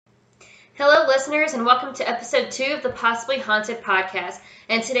Hello, listeners, and welcome to episode 2 of the Possibly Haunted podcast.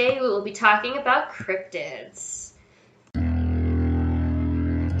 And today we will be talking about cryptids.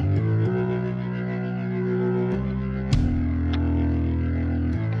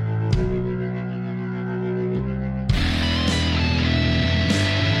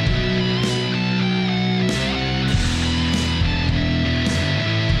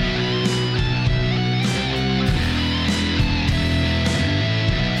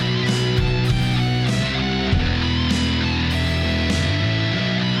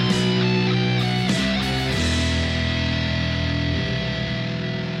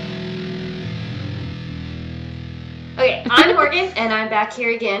 Okay, I'm Morgan, and I'm back here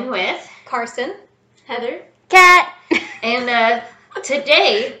again with Karson, Heather, Kat, and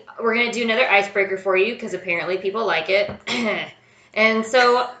today we're going to do another icebreaker for you because apparently people like it. And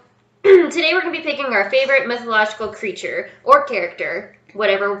so today we're going to be picking our favorite mythological creature or character,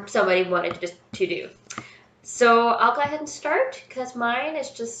 whatever somebody wanted to do. So I'll go ahead and start because mine is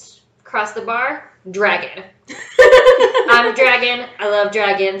just across the bar, dragon. I'm a dragon. I love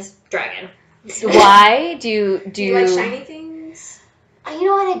dragons. Dragon. Why do you like shiny things? You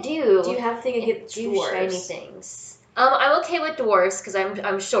know what I do? Do you have a thing against dwarves? Shiny things. I'm okay with dwarves because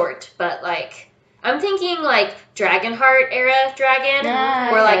I'm short, but like I'm thinking like Dragonheart era dragon,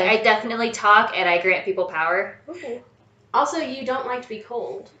 where like I definitely talk and I grant people power. Okay. Also, you don't like to be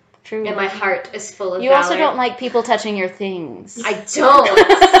cold. True. And my heart is full of You valor. also don't like people touching your things. I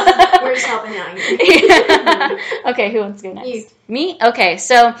don't. We're just helping out here. Okay, who wants to go next? You. Me? Okay,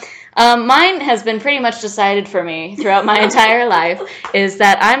 so mine has been pretty much decided for me throughout my entire life, is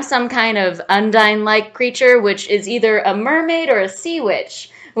that I'm some kind of Undine-like creature, which is either a mermaid or a sea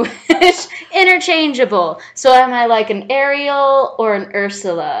witch, which interchangeable. So am I like an Ariel or an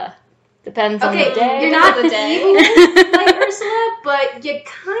Ursula? Depends on the day. You're not evil like Ursula, but you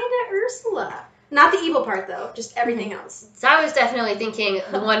kind of Ursula. Not the evil part, though. Just everything else. So I was definitely thinking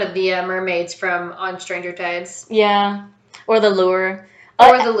one of the mermaids from On Stranger Tides. Yeah, or the lure.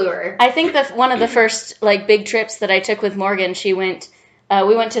 Or the lure. I think that one of the first like big trips that I took with Morgan, we went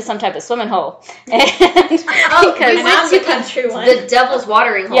to some type of swimming hole. And we went to the Devil's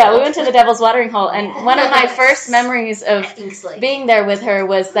Watering Hole. Yeah, we went to the Devil's Watering Hole, and one of my first memories of being there with her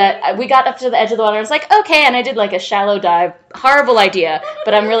was that we got up to the edge of the water. I was like, okay, and I did like a shallow dive. Horrible idea,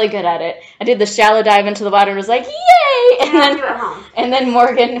 but I'm really good at it. I did the shallow dive into the water and was like, yay! And then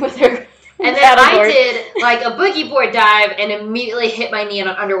Morgan with her. And then I did like a boogie board dive and immediately hit my knee on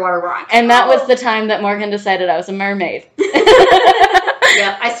an underwater rock. And that was the time that Morgan decided I was a mermaid.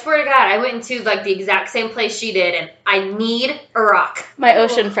 Yeah, I swear to God, I went into like the exact same place she did, and I need a rock. My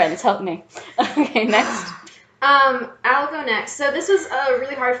ocean friends help me. Okay, next. I'll go next. So this was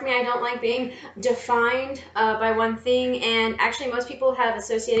really hard for me. I don't like being defined by one thing, and actually most people have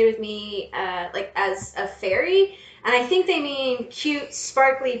associated with me like as a fairy. And I think they mean cute,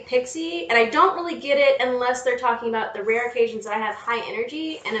 sparkly pixie. And I don't really get it unless they're talking about the rare occasions that I have high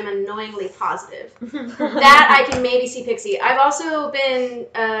energy and I'm annoyingly positive. That I can maybe see pixie. I've also been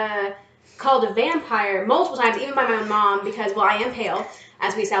called a vampire multiple times, even by my own mom, because, well, I am pale,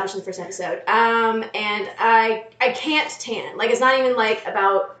 as we established in the first episode. And I can't tan. Like, it's not even, like,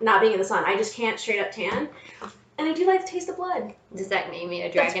 about not being in the sun. I just can't straight up tan. And I do like the taste of blood. Does that make me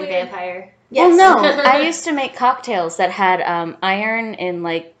a dragon vampire? Yes. Well, no. I used to make cocktails that had iron in,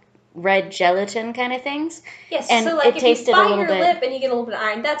 like, red gelatin kind of things. Yes, and so, like, it tasted if you a little bite your bit. lip and you get a little bit of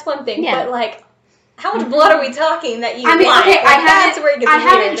iron, that's one thing. Yeah. But, like, how much blood are we talking that you I mean, like? okay, That's where it gets I weird.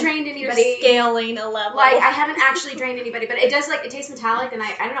 haven't drained anybody. You're scaling a level. Like, I haven't actually drained anybody, but it does, like, it tastes metallic, and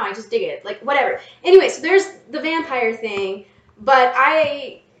I don't know, I just dig it. Like, whatever. Anyway, so there's the vampire thing, but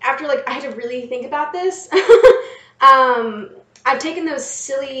after, like, I had to really think about this, I've taken those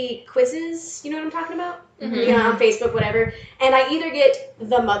silly quizzes, you know what I'm talking about? Mm-hmm. You know, on Facebook, whatever, and I either get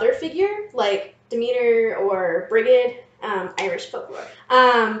the mother figure, like Demeter or Brigid, Irish folklore,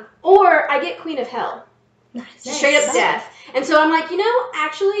 or I get Queen of Hell. Nice. Straight up death. And so I'm like, you know,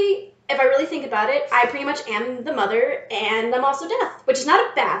 actually, if I really think about it, I pretty much am the mother, and I'm also death, which is not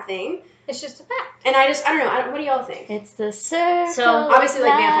a bad thing. It's just a fact. And I don't know, what do y'all think? It's the circle. So, obviously,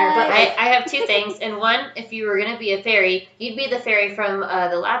 like vampire, but I have two things. And one, if you were going to be a fairy, you'd be the fairy from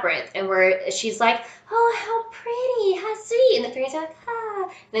the Labyrinth, and where she's like, oh, how pretty, how sweet. And the fairy's like, ah.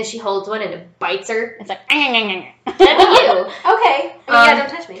 And then she holds one and it bites her. It's like, that'd be you. Okay. Yeah, don't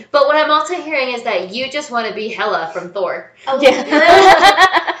touch me. But what I'm also hearing is that you just want to be Hela from Thor. Oh,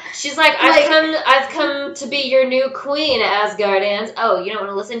 yeah. She's like, I've come to be your new queen, Asgardians. Oh, you don't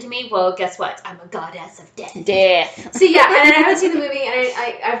want to listen to me? Well, guess what? I'm a goddess of death. Death. See, yeah, and I haven't seen the movie, and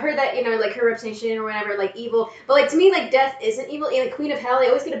I've heard that, you know, like, her representation or whatever, like, evil. But, like, to me, like, death isn't evil. And the Queen of Hell, they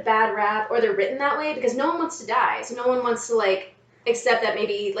always get a bad rap, or they're written that way, because no one wants to die. So no one wants to, like, accept that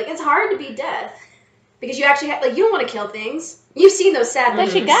maybe, like, it's hard to be death. Because you actually have, like, you don't want to kill things. You've seen those sad But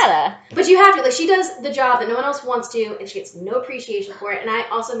movies. you gotta. But you have to. Like, she does the job that no one else wants to, and she gets no appreciation for it. And I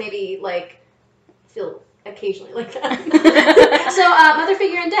also maybe, like, feel occasionally like that. So, mother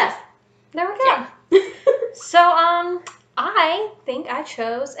figure and death. There we go. So, I think I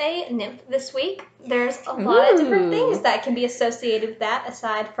chose a nymph this week. There's a lot of different things that can be associated with that,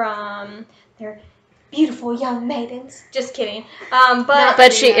 aside from their beautiful young maidens. Just kidding.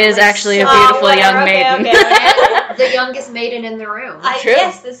 But she is actually a beautiful young maiden. Okay. The youngest maiden in the room. True.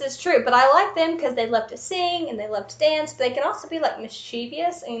 Yes, this is true. But I like them because they love to sing and they love to dance. But they can also be, like,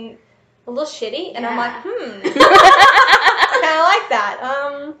 mischievous and a little shitty. And I'm like, I kind of like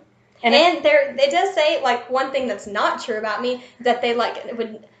that. And it does say, like, one thing that's not true about me, that they, like,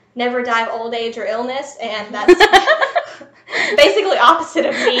 would never die of old age or illness, and that's basically opposite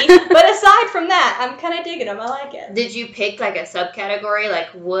of me. But aside from that, I'm kind of digging them. I like it. Did you pick, like, a subcategory, like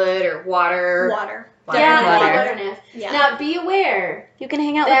wood or water? Water. Yeah, Water. nymph. Yeah. Now, be aware. You can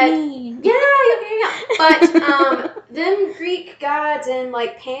hang out That- with me. Yeah, you can hang out. But them Greek gods and,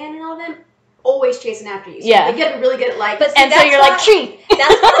 like, Pan and all them, always chasing after you. So Yeah. they get really good at, like... But see, And so that's you're why- like, tree.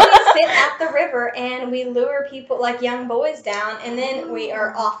 That's why we sit at the river and we lure people, like young boys, down, and then we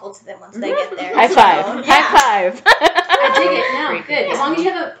are awful to them once they get there. High five. So, High five. I dig it. No, Freaking good. As long as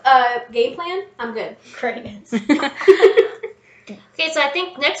you have a game plan, I'm good. Greatness. Okay, so I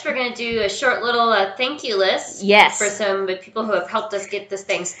think next we're going to do a short little thank you list Yes. for some people who have helped us get this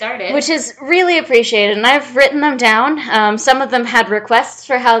thing started. Which is really appreciated, and I've written them down. Some of them had requests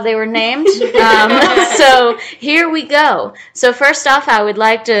for how they were named. So here we go. So first off, I would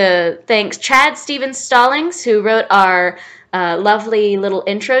like to thank Chad Stevens Stallings, who wrote our lovely little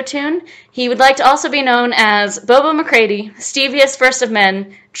intro tune. He would like to also be known as Bobo McCready, Steviest First of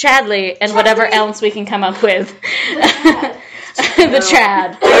Men, Chadley, and whatever else we can come up with. The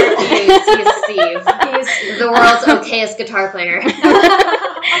Chad. He is Steve. He's the world's okayest guitar player.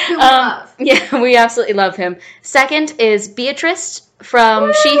 Yeah, we absolutely love him. Second is Beatrice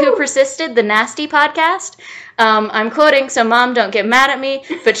from She Who Persisted, the Nasty podcast. I'm quoting, so Mom, don't get mad at me,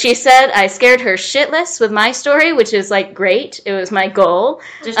 but she said I scared her shitless with my story, which is, like, great. It was my goal.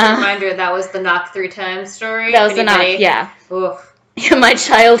 Just a reminder, that was the knock 3 times story. That was the knock, yeah. Oof. My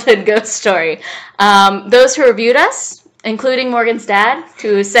childhood ghost story. Those who reviewed us, including Morgan's dad,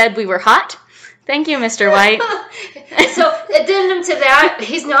 who said we were hot. Thank you, Mr. White. So, addendum to that,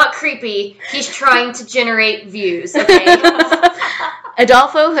 he's not creepy. He's trying to generate views, okay?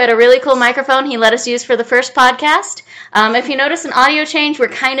 Adolfo, who had a really cool microphone he let us use for the first podcast. If you notice an audio change, we're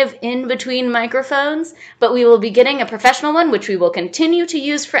kind of in between microphones, but we will be getting a professional one, which we will continue to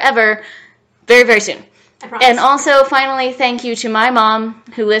use forever very, very soon. I promise. And also, finally, thank you to my mom,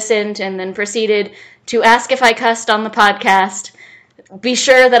 who listened and then proceeded to ask if I cussed on the podcast, be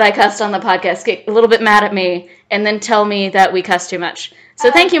sure that I cussed on the podcast, get a little bit mad at me, and then tell me that we cussed too much. So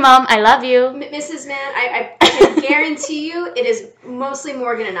thank you, Mom. I love you. Mrs. Mann, I can guarantee you it is mostly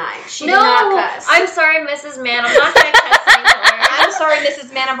Morgan and I. She did No, not cuss. I'm sorry, Mrs. Mann. I'm not going to cuss anymore. I'm sorry,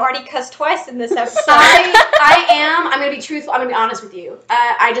 Mrs. Mann. I've already cussed twice in this episode. I'm going to be truthful. I'm going to be honest with you.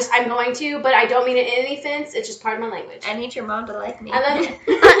 I'm going to, but I don't mean it in any offense. It's just part of my language. I need your mom to like me. I love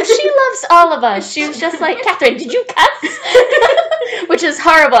you. She loves all of us. She was just like, Catherine, did you cuss? Which is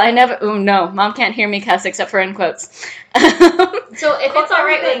horrible. No, Mom can't hear me cuss except for in quotes. So if it's all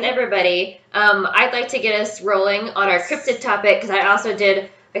right with everybody, I'd like to get us rolling on our cryptid topic, because I also did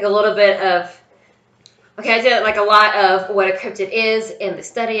like a little bit of, I did like a lot of what a cryptid is and the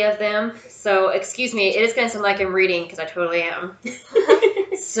study of them. So excuse me, it is going to sound like I'm reading, because I totally am.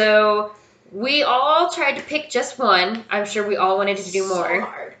 So we all tried to pick just one. I'm sure we all wanted to do more. So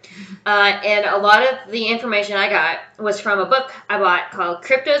hard. And a lot of the information I got was from a book I bought called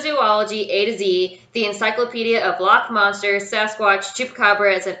Cryptozoology A to Z, the Encyclopedia of Loch Monsters, Sasquatch,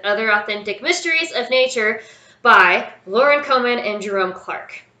 Chupacabras, and Other Authentic Mysteries of Nature by Lauren Coleman and Jerome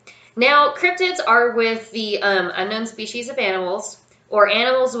Clark. Now, cryptids are with the unknown species of animals, or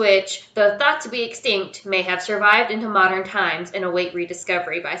animals which, though thought to be extinct, may have survived into modern times and await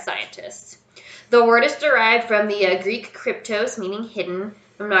rediscovery by scientists. The word is derived from the Greek kryptos, meaning hidden.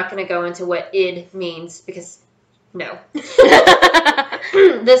 I'm not going to go into what id means, because no.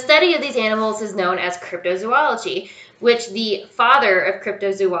 The study of these animals is known as cryptozoology. which the father of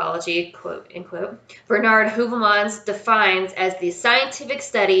cryptozoology, quote unquote, Bernard Heuvelmans, defines as the scientific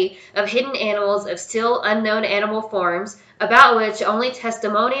study of hidden animals of still unknown animal forms about which only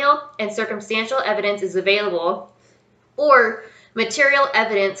testimonial and circumstantial evidence is available, or material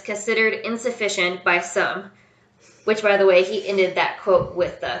evidence considered insufficient by some. Which, by the way, he ended that quote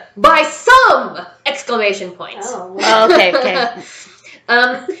with the "by some!" exclamation point. Oh, wow. Okay.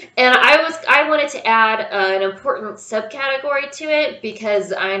 And I wanted to add an important subcategory to it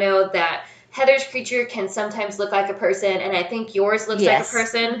because I know that Heather's creature can sometimes look like a person, and I think yours looks like a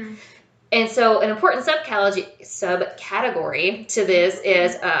person. Mm-hmm. And so an important subcategory to this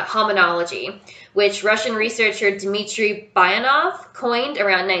is hominology, which Russian researcher Dmitry Bayanov coined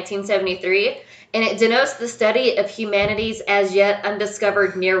around 1973. And it denotes the study of humanity's as yet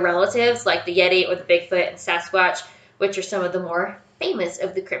undiscovered near relatives like the Yeti or the Bigfoot and Sasquatch, which are some of the more famous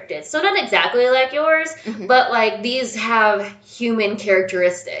of the cryptids. So not exactly like yours, but like these have human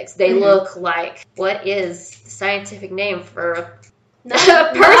characteristics. They look like, what is the scientific name for a person? I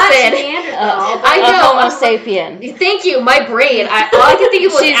know. Homo sapien. Thank you. My brain. All I could think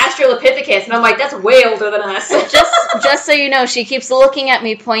of was Australopithecus, and I'm like, that's way older than us. Just so you know, she keeps looking at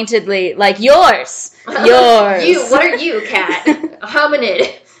me pointedly, like yours. What are you, cat? A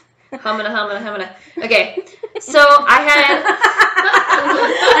hominid. Homina. Okay, so I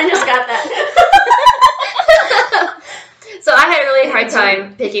just got that. So I had a really hard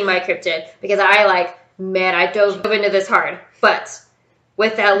time picking my cryptid because I dove into this hard, but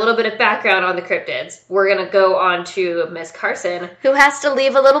with that little bit of background on the cryptids, we're going to go on to Miss Karson. Who has to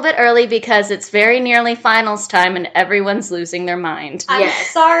leave a little bit early because it's very nearly finals time and everyone's losing their mind. I'm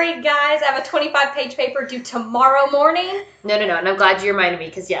sorry, guys. I have a 25-page paper due tomorrow morning. No, and I'm glad you reminded me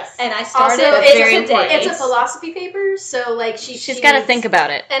because yes. And I started also, it very today. important. It's a philosophy paper, so like she's got to think about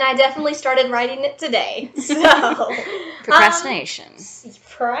it. And I definitely started writing it today. So procrastination.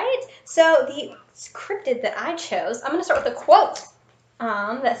 Right? So the cryptid that I chose, I'm going to start with a quote.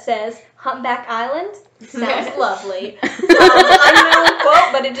 That says, Humpback Island sounds lovely. Unknown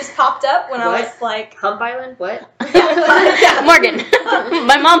quote, but it just popped up when I was like... Hump Island? What? Morgan,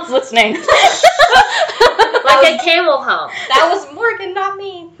 my mom's listening. Like a camel hump. That was Morgan, not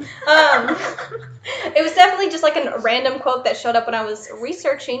me. It was definitely just like a random quote that showed up when I was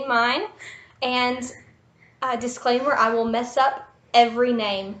researching mine. And disclaimer, I will mess up every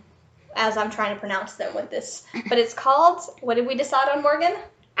name as I'm trying to pronounce them with this. But it's called, what did we decide on, Morgan?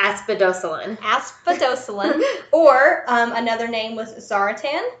 Aspidocylin. Or another name was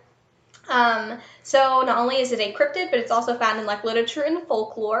Zaratan. So not only is it a cryptid, but it's also found in like literature and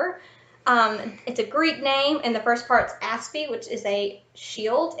folklore. It's a Greek name, and the first part's aspi, which is a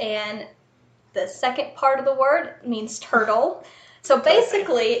shield, and the second part of the word means turtle. So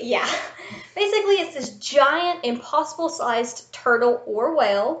basically, it's this giant, impossible-sized turtle or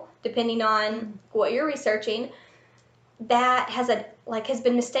whale, depending on what you're researching, that has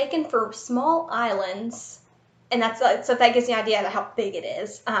been mistaken for small islands, and so that gives you an idea of how big it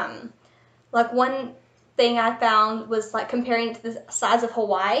is. Like one thing I found was like comparing it to the size of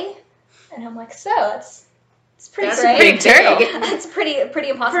Hawaii, and I'm like, so it's pretty That's great. pretty turtle. It's pretty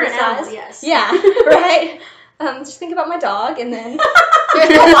impossible For an size. animal, yes. Yeah, right. Just think about my dog, and then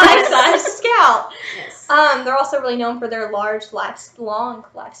life-size scout. Yes. They're also really known for their long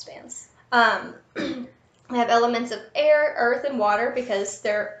lifespans. They have elements of air, earth, and water because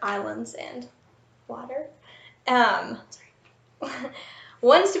they're islands and water.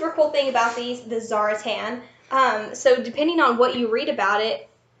 One super cool thing about the Zaratan, so depending on what you read about it,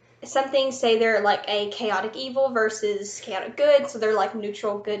 some things say they're like a chaotic evil versus chaotic good, so they're like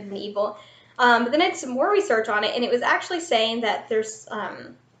neutral good and evil. But then I did some more research on it, and it was actually saying that there's,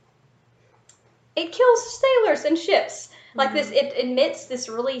 it kills sailors and ships. Like this, it emits this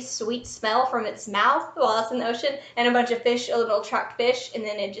really sweet smell from its mouth while it's in the ocean, and a bunch of fish will attract fish, and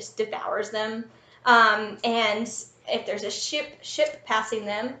then it just devours them. And if there's a ship passing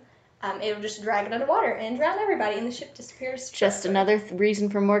them, it'll just drag it underwater and drown everybody, and the ship disappears. Just another reason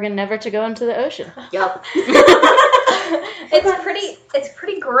for Morgan never to go into the ocean. Yup. It's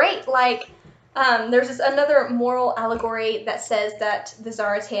pretty great. Like, there's this another moral allegory that says that the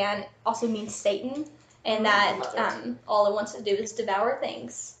Zaratan also means Satan, and that all it wants to do is devour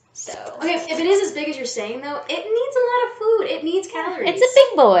things. So Okay, if it is as big as you're saying, though, it needs a lot of food. It needs calories. It's a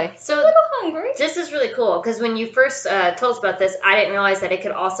big boy. So a little hungry. this is really cool because when you first told us about this, I didn't realize that it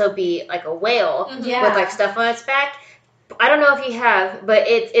could also be like a whale Yeah. with like stuff on its back. I don't know if you have, but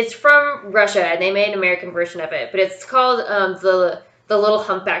it's from Russia and they made an American version of it. But it's called the Little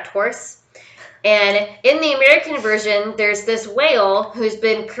Humpbacked Horse. And in the American version, there's this whale who's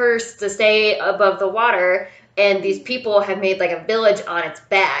been cursed to stay above the water and these people have made like a village on its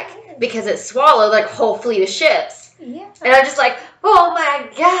back because it swallowed like a whole fleet of ships. Yeah. And I'm just like, oh my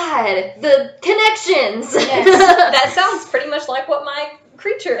god, the connections. Yes. That sounds pretty much like what my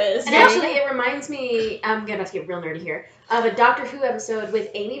creature is. And actually, it reminds me, I'm going to get real nerdy here, of a Doctor Who episode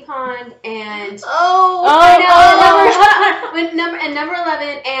with Amy Pond and... number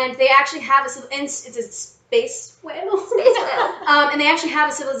 11, and they actually have it's a space whale. And they actually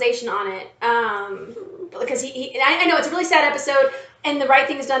have a civilization on it. Because I know it's a really sad episode, and the right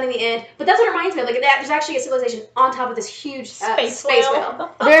thing is done in the end, but that's what it reminds me of. Like, there's actually a civilization on top of this huge space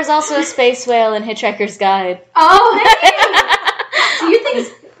whale. There's also a space whale in Hitchhiker's Guide. Oh, hey! So you think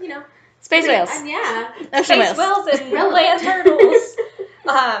it's, Space whales. Yeah. Space whales and land turtles.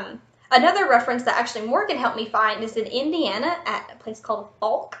 Another reference that actually Morgan helped me find is in Indiana at a place called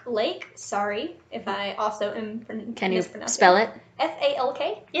Falk Lake. Sorry if I also am Can you mispronouncing spell it?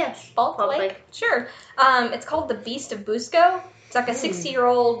 Falk? Yes. Falk Lake? Sure. It's called the Beast of Busco. It's like a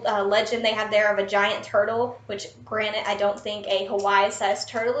 60-year-old legend they have there of a giant turtle, which, granted, I don't think a Hawaii-sized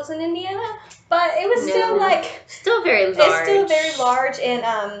turtle is in Indiana, but it was still very large. It's still very large,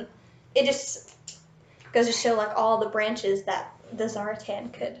 and it just goes to show like all the branches that the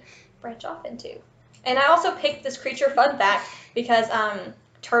Zaratan could branch off into. And I also picked this creature fun fact because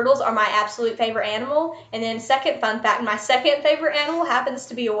turtles are my absolute favorite animal. And then second fun fact, my second favorite animal happens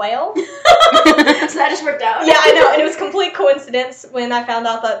to be a whale. So that just worked out. Yeah, I know. And it was complete coincidence when I found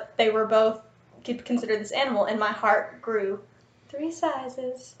out that they were both considered this animal, and my heart grew 3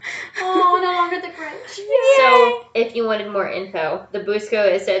 sizes. Oh, no longer the Grinch. So, if you wanted more info, the Busco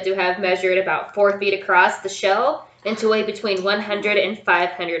is said to have measured about 4 feet across the shell and to weigh between 100 and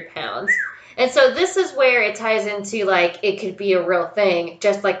 500 pounds. And so this is where it ties into, like, it could be a real thing,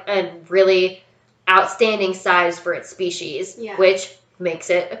 just like a really outstanding size for its species, which makes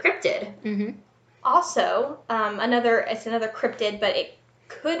it a cryptid. Mm-hmm. Also, another cryptid, but it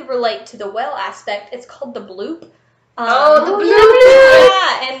could relate to the whale aspect. It's called the bloop. The bloop!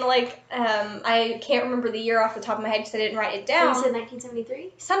 Yeah, and I can't remember the year off the top of my head because I didn't wite it down. You said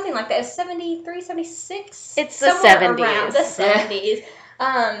 1973? Something like that. It's 73, 76? It's the 70s. Around the 70s.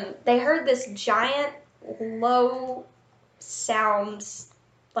 They heard this giant, low sounds,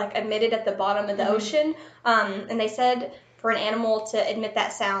 like, emitted at the bottom of the ocean. And they said for an animal to emit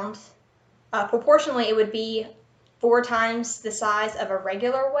that sound, proportionally it would be 4 times the size of a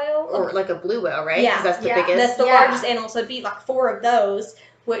regular whale. Or like a blue whale, right? Yeah. 'Cause that's the biggest. That's the largest animal, so it'd be like 4 of those,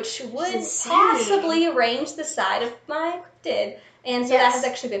 which would possibly arrange the side of my cryptid. And so that has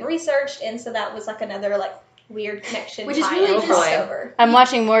actually been researched, and so that was like another weird connection. Which is really over. I'm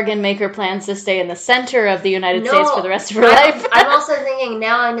watching Morgan make her plans to stay in the center of the United States for the rest of her life. I'm also thinking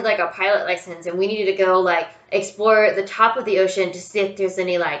now I need a pilot license, and we need to go explore the top of the ocean to see if there's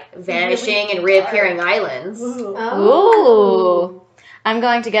any vanishing and reappearing islands. Ooh. I'm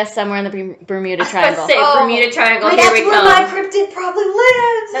going to guess somewhere in the Bermuda Triangle. Bermuda Triangle. Here That's we where come. my cryptid probably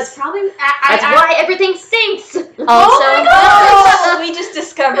lives. That's probably... That's why everything sinks. Also, my gosh! We just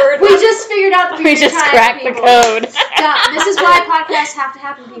discovered. We just figured out the we just cracked the code. Yeah, this is why podcasts have to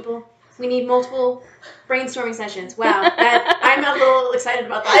happen, people. We need multiple brainstorming sessions. Wow, I'm a little excited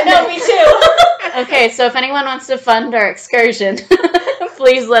about that. I know, me too. Okay, so if anyone wants to fund our excursion,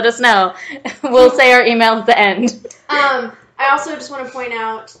 please let us know. We'll say our email at the end. I also just want to point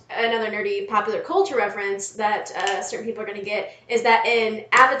out another nerdy popular culture reference that certain people are going to get is that in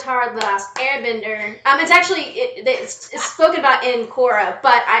Avatar: The Last Airbender, it's actually it's spoken about in Korra,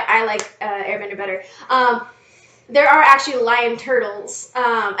 but I like Airbender better. There are actually lion turtles,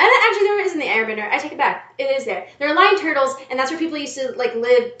 and actually there is in the Airbender. I take it back; it is there. There are lion turtles, and that's where people used to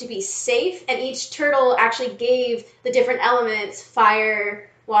live to be safe. And each turtle actually gave the different elements: fire,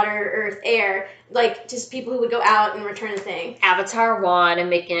 water, earth, air, just people who would go out and return the thing. Avatar won and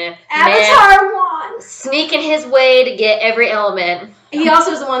making Avatar won! Sneaking his way to get every element. He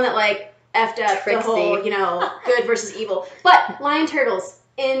also was the one that, effed up Trixie. the whole, good versus evil. But, lion turtles,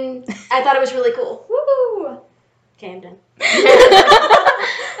 I thought it was really cool. Woo! Okay, I'm done.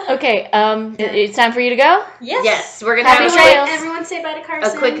 Okay, it's time for you to go? Yes, we're going to Happy have trails. Everyone say bye to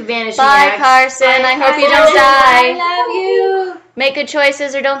Karson. a quick vanishing Bye, act. Karson. I hope you don't I die. love you. Make good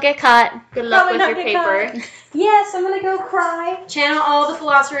choices or don't get caught. Good luck Probably with not your get paper. Yes, I'm gonna go cry. Channel all the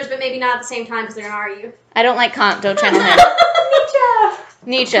philosophers, but maybe not at the same time because they're going to argue. I don't like Kant. Don't channel him.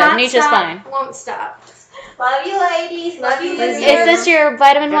 Nietzsche. Can't Nietzsche's stop, fine. Won't stop. Love you, ladies. Love you, Is listeners. this your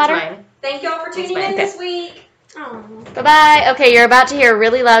vitamin That's water? mine. Thank y'all for tuning fine. in this week. Oh. Bye-bye. Okay, you're about to hear a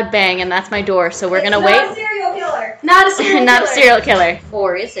really loud bang, and that's my door, so we're going to It's not a wait. serial killer. Not a serial Not a killer. serial killer.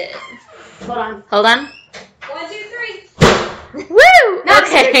 Or is it? Hold on. Hold on. 1, 2, 3. Woo! Not a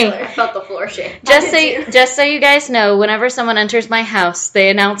serial Okay. killer. I felt the floor shake. Just so you guys know, whenever someone enters my house, they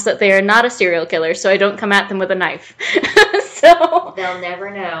announce that they are not a serial killer, so I don't come at them with a knife. So They'll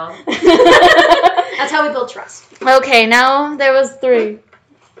never know. That's how we build trust. okay, now there was 3.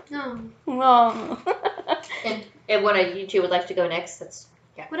 No. Oh. And one of you two would like to go next. That's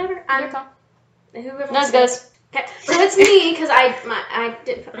Whatever. Whoever Nose wants to goes. Okay, so it's me because I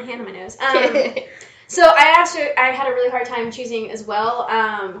didn't put my hand on my nose. So I had a really hard time choosing as well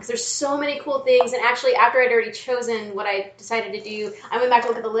because there's so many cool things. And actually, after I'd already chosen what I decided to do, I went back to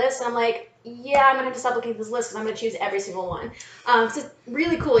look at the list, and I'm like, yeah, I'm gonna have to stop looking at this list because I'm gonna choose every single one. Because it's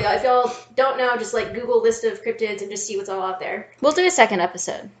really cool, y'all. If y'all don't know, just like Google list of cryptids and just see what's all out there. We'll do a second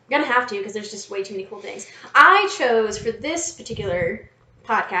episode. You're gonna have to because there's just way too many cool things. I chose for this particular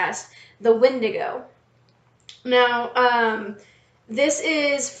podcast the Wendigo. Now, this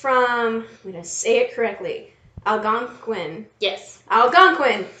is from, I'm going to say it correctly, Algonquin. yes.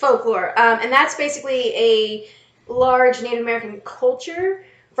 Algonquin folklore. And that's basically a large Native American culture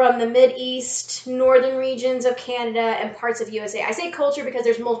from the Mid-East, northern regions of Canada, and parts of USA. I say culture because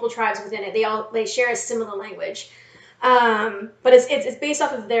there's multiple tribes within it. They share a similar language. But it's based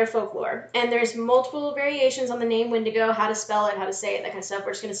off of their folklore. And there's multiple variations on the name Wendigo, how to spell it, how to say it, that kind of stuff.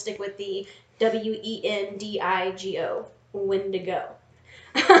 We're just going to stick with the Wendigo. Wendigo.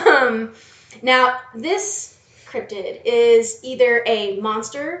 Now, this cryptid is either a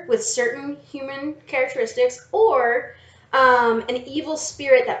monster with certain human characteristics or an evil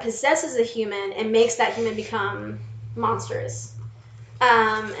spirit that possesses a human and makes that human become monstrous.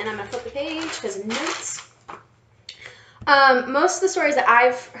 And I'm going to flip the page because of notes. Most of the stories that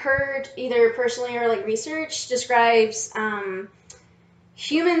I've heard, either personally or like research, describes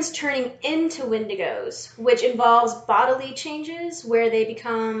humans turning into Wendigos, which involves bodily changes where they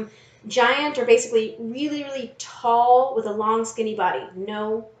become giant or basically really, really tall with a long, skinny body.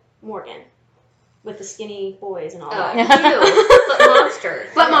 No Morgan with the skinny boys and all that. But monster.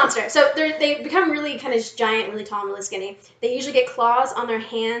 But monster. So they become really kind of giant, really tall, and really skinny. They usually get claws on their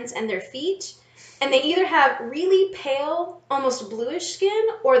hands and their feet. And they either have really pale, almost bluish skin,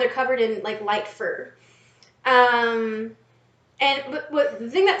 or they're covered in like light fur. But the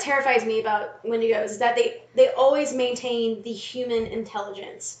thing that terrifies me about Wendigos is that they always maintain the human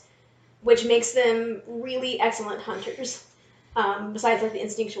intelligence, which makes them really excellent hunters, besides like the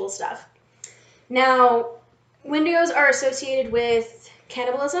instinctual stuff. Now, Wendigos are associated with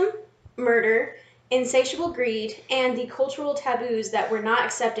cannibalism, murder, insatiable greed, and the cultural taboos that were not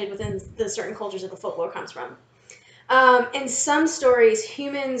accepted within the certain cultures that the folklore comes from. In some stories,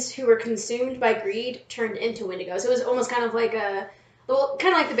 humans who were consumed by greed turned into Wendigos. It was almost kind of like the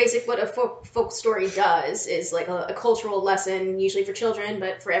basic what a folk story does is like a cultural lesson, usually for children,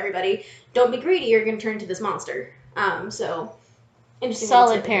 but for everybody. Don't be greedy, you're going to turn into this monster. So, interesting.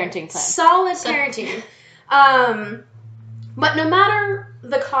 Solid parenting plan. Solid parenting. But no matter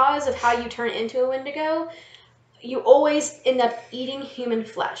the cause of how you turn into a Wendigo, you always end up eating human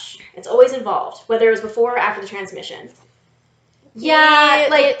flesh. It's always involved, whether it was before or after the transmission. Yeah,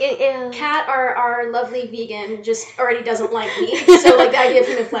 like Kat, our lovely vegan, just already doesn't like meat, so like the idea of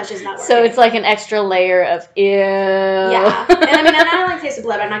human flesh is not working. So it's like an extra layer of ew. Yeah, and I mean, I don't like the taste of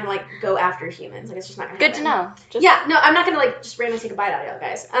blood, but I'm not gonna like go after humans. Like it's just not gonna Good happen. to know. Yeah, no, I'm not gonna like just randomly take a bite out of y'all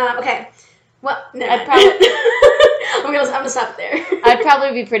guys. Okay, well, no, I'd probably I'm gonna stop it there. I'd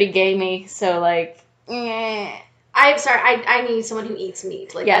probably be pretty gamey, so like. I'm sorry. I need someone who eats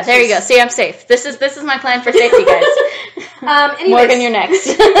meat. Like Yeah, there you go. See, I'm safe. This is my plan for safety, guys. Anyways. Morgan, you're next.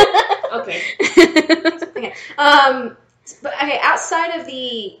 Okay. Okay. But okay, outside of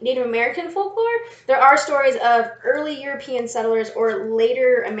the Native American folklore, there are stories of early European settlers or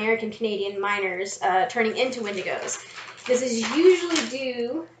later American Canadian miners turning into Wendigos. This is usually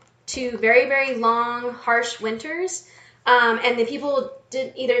due to very, very long, harsh winters, and the people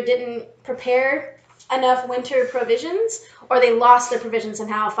didn't prepare enough winter provisions, or they lost their provisions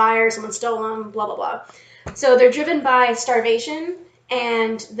somehow, fire, someone stole them, blah, blah, blah. So they're driven by starvation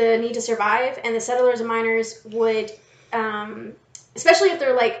and the need to survive, and the settlers and miners would, especially if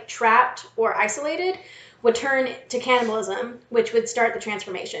they're like trapped or isolated, would turn to cannibalism, which would start the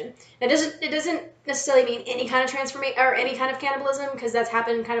transformation. It doesn't necessarily mean any kind of transformation or any kind of cannibalism, because that's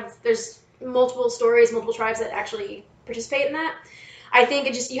happened kind of, there's multiple stories, multiple tribes that actually participate in that. I think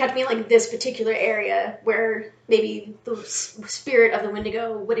you have to be in like this particular area where maybe the spirit of the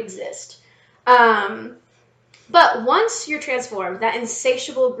Wendigo would exist. But once you're transformed, that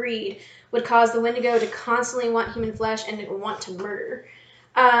insatiable greed would cause the Wendigo to constantly want human flesh and to want to murder.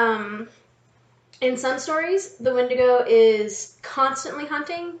 In some stories, the Wendigo is constantly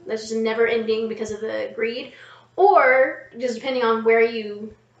hunting. That's just never ending because of the greed. or just depending on where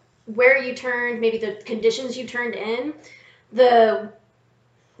you turned, maybe the conditions you turned in,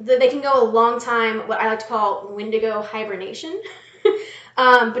 they can go a long time, what I like to call Wendigo hibernation,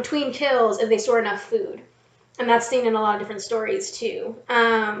 between kills if they store enough food. And that's seen in a lot of different stories, too.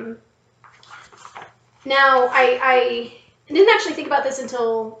 Now, I didn't actually think about this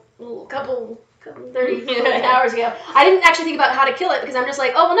until a couple 30 hours ago. I didn't actually think about how to kill it because I'm just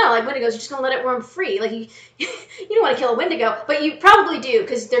like, oh, well, no, like Wendigos, you're just going to let it roam free. Like, you don't want to kill a Wendigo, but you probably do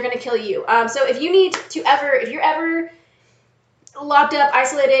because they're going to kill you. So if you're ever locked up,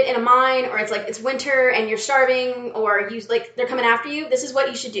 isolated in a mine, or it's winter and you're starving, or they're coming after you, this is what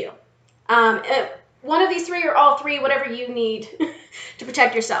you should do. One of these three or all three, whatever you need to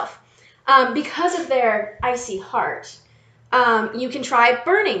protect yourself. Because of their icy heart, you can try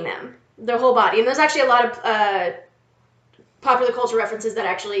burning them, their whole body. And there's actually a lot of popular culture references that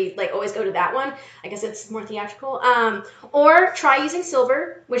actually always go to that one. I guess it's more theatrical. Or try using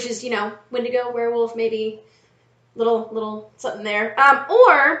silver, which is, Wendigo, werewolf, maybe little something there.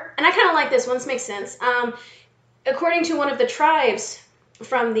 Or, and I kind of like this one, this makes sense. According to one of the tribes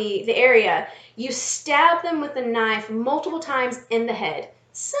from the area, you stab them with a knife multiple times in the head,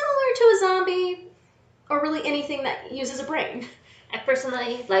 similar to a zombie, or really anything that uses a brain. I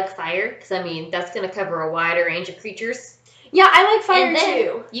personally like fire, because, that's going to cover a wider range of creatures. Yeah, I like fire, and then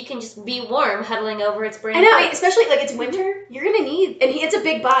too. You can just be warm, huddling over its brain. I know, especially, it's winter, you're going to need, and it's a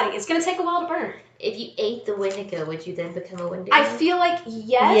big body, it's going to take a while to burn. If you ate the Wendigo, would you then become a Wendigo? I feel like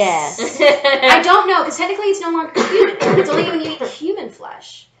yes. Yes. I don't know, because technically it's no longer human. It's only when you eat human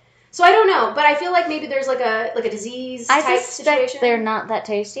flesh. So I don't know, but I feel like maybe there's a disease type I suspect situation. they're not that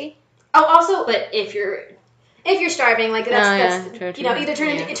tasty. Oh, also, but if you're starving, that's true. Either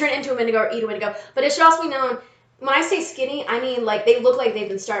turn it into a Wendigo or eat a Wendigo. But it should also be known, when I say skinny, I mean they look like they've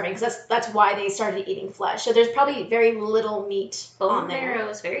been starving, because that's why they started eating flesh. So there's probably very little meat on there. Bone marrow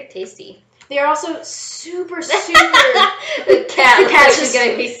is very tasty. They are also super. The cat's just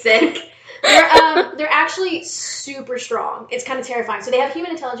going to be sick. They're actually super strong. It's kind of terrifying. So they have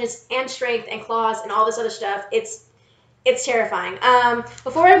human intelligence and strength and claws and all this other stuff. It's terrifying.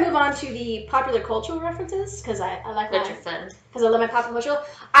 Before I move on to the popular cultural references, because I like which are fun. Because I love my popular cultural,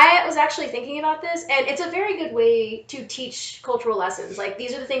 I was actually thinking about this, and it's a very good way to teach cultural lessons.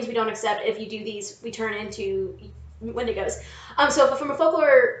 These are the things we don't accept. If you do these, we turn into Wendigos. So from a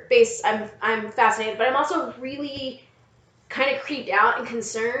folklore base, I'm fascinated, but I'm also really kind of creeped out and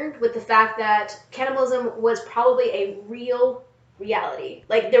concerned with the fact that cannibalism was probably a real reality.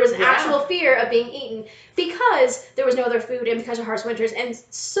 There was an actual fear of being eaten because there was no other food and because of harsh winters, and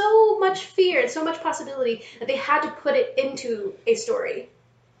so much fear and so much possibility that they had to put it into a story.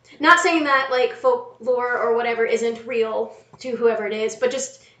 Not saying that folklore or whatever isn't real to whoever it is, but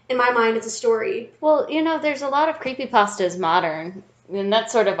just in my mind, it's a story. Well, there's a lot of creepypastas modern, and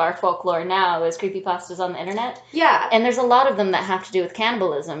that's sort of our folklore now, is creepypastas on the internet. Yeah. And there's a lot of them that have to do with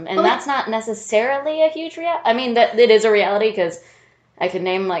cannibalism, and that's not necessarily a huge reality. That it is a reality, because I could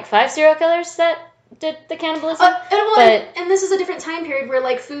name 5 serial killers that did the cannibalism. And this is a different time period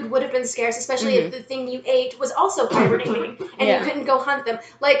where food would have been scarce, especially if the thing you ate was also hibernating, and you couldn't go hunt them.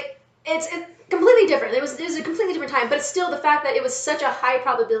 It's completely different. It was a completely different time, but it's still the fact that it was such a high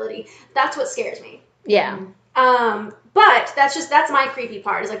probability. That's what scares me. Yeah. But that's my creepy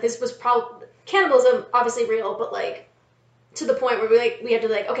part. Is this was probably cannibalism, obviously real, but to the point where we have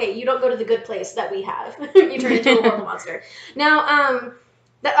to okay, you don't go to the good place that we have. You turn into a horrible monster. Now,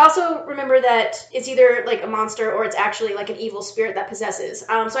 that also remember that it's either a monster or it's actually an evil spirit that possesses.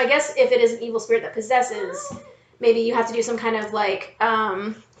 So I guess if it is an evil spirit that possesses, maybe you have to do some kind of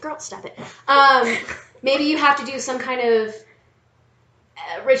girl, stop it. Maybe you have to do some kind of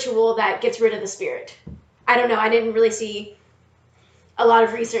ritual that gets rid of the spirit. I don't know. I didn't really see a lot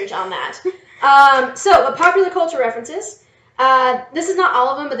of research on that. So, the popular culture references. This is not all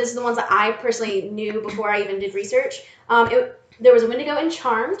of them, but this is the ones that I personally knew before I even did research. There was a Wendigo in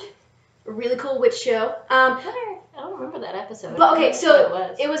Charmed, a really cool witch show. I don't remember that episode. But okay,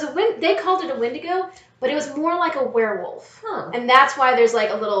 so it was they called it a Wendigo, but it was more like a werewolf. Huh. And that's why there's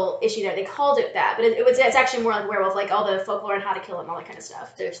a little issue there. They called it that, but it's actually more like werewolf, all the folklore and how to kill it and all that kind of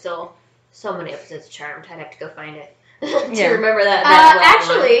stuff. There's still so many episodes of Charmed. I'd have to go find it to Yeah. remember that.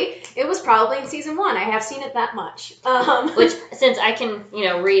 Actually, it was probably in season 1. I have seen it that much. Which, since I can,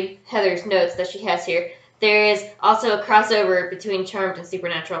 read Heather's notes that she has here, there is also a crossover between Charmed and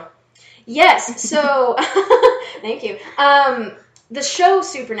Supernatural. Yes, so thank you. The show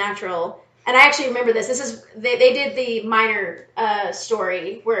Supernatural And I actually remember this. This is they did the minor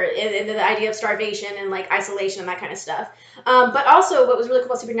story where in the idea of starvation and like isolation and that kind of stuff. But also, what was really cool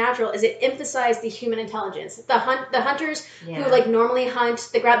about Supernatural is it emphasized the human intelligence. The hunters who like normally hunt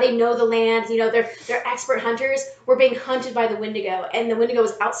the ground, they know the land. You know, they're expert hunters. Were being hunted by the Wendigo, and the Wendigo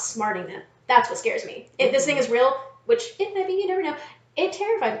was outsmarting them. That's what scares me. If this thing is real, which it might be, you never know. It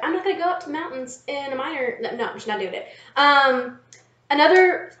terrified me. I'm not going to go up to mountains in a minor. No, I'm just not doing it.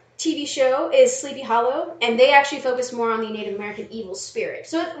 Another TV show is Sleepy Hollow, and they actually focus more on the Native American evil spirit.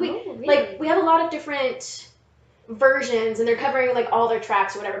 So we have a lot of different versions, and they're covering like all their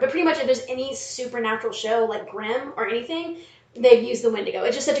tracks or whatever. But pretty much, if there's any supernatural show like Grimm or anything, they've used the Wendigo.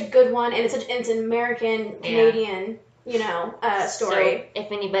 It's just such a good one, and it's an American Canadian. Story. So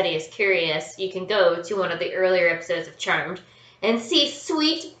if anybody is curious, you can go to one of the earlier episodes of Charmed and see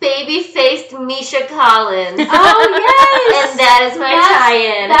sweet baby-faced Misha Collins. Oh, yes! And that is my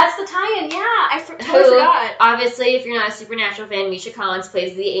tie-in. That's the tie-in, yeah. I totally forgot. Obviously, if you're not a Supernatural fan, Misha Collins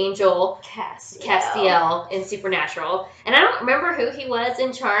plays the angel Castiel in Supernatural. And I don't remember who he was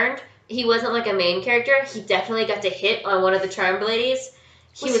in Charmed. He wasn't like a main character. He definitely got to hit on one of the Charmed ladies.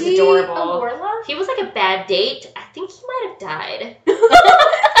 He was adorable. A warlock? He was like a bad date. I think he might have died.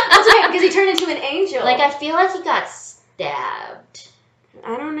 That's right, because he turned into an angel. Like, I feel like he got stabbed.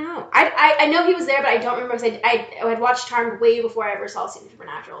 I don't know. I know he was there, but I don't remember because I had watched Charmed way before I ever saw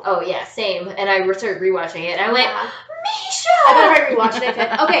Supernatural. Oh, yeah, same. And I started rewatching it, and I went, Misha! I thought if I rewatched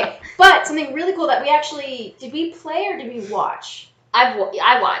it. Okay, but something really cool that we actually... Did we play or did we watch? I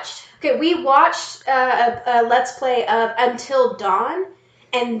watched. Okay, we watched a Let's Play of Until Dawn,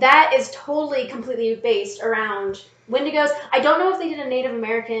 and that is totally, completely based around Wendigos. I don't know if they did a Native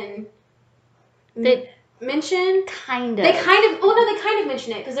American mention. Kind of. They kind of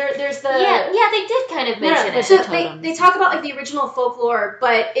mention it, because there's the... Yeah, they did kind of mention it. So they talk about, like, the original folklore,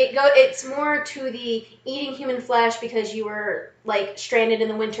 but it's more to the eating human flesh because you were, like, stranded in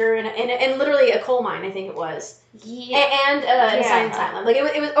the winter and literally a coal mine, I think it was. Yeah. And an insane asylum. Like, it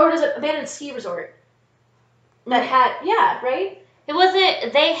was, or it was an abandoned ski resort that had, right? It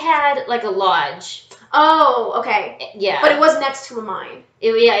wasn't, they had, like, a lodge. Oh, okay. Yeah. But it was next to a mine.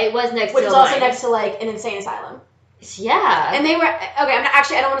 It was next to a mine. Which was also next to, like, an insane asylum. Yeah. And they were, okay, I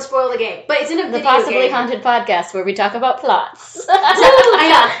don't want to spoil the game, but it's in a video The Possibly game. Haunted podcast where we talk about plots. I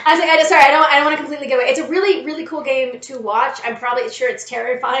know. I don't want to completely give away. It's a really, really cool game to watch. I'm probably sure it's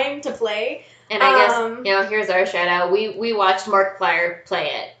terrifying to play. And I guess, here's our shout out. We watched Markiplier play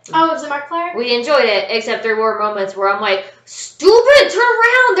it. Oh, was it Markiplier? We enjoyed it, except there were moments where I'm like, stupid, turn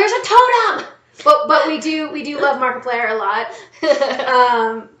around, there's a totem! But we do love Markiplier a lot.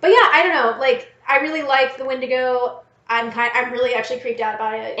 But yeah, I don't know. Like, I really like the Wendigo. I'm really actually creeped out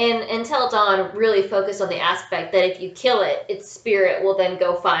about it. And Until Dawn really focused on the aspect that if you kill it, its spirit will then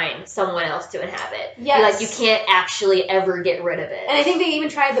go find someone else to inhabit. Yes. Like, you can't actually ever get rid of it. And I think they even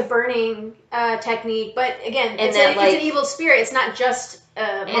tried the burning technique, but again, it's an evil spirit. It's not just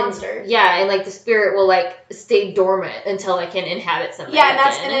a monster. Yeah, and like the spirit will like stay dormant until it can inhabit something. Yeah,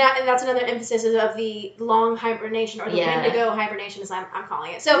 and that's another emphasis of the long hibernation, or the Wendigo hibernation, as I'm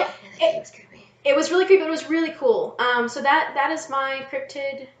calling it. So it was really creepy, but it was really cool. So that is my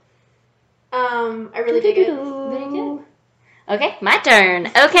cryptid. I really dig it. Very good. Okay, my turn.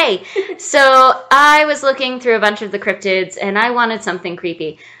 Okay, so I was looking through a bunch of the cryptids, and I wanted something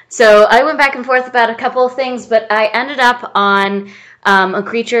creepy. So I went back and forth about a couple of things, but I ended up on a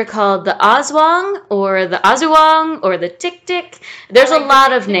creature called the Oswong, or the Azuwong, or the Tik-Tik. There's a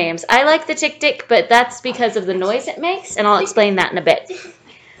lot of names. I like the Tik-Tik, but that's because of the noise it makes, and I'll explain that in a bit.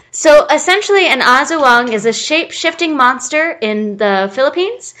 So essentially, an Azuwong is a shape-shifting monster in the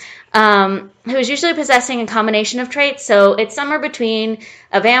Philippines who is usually possessing a combination of traits. So it's somewhere between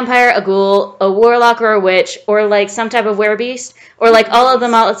a vampire, a ghoul, a warlock, or a witch, or like some type of werebeast, or like all of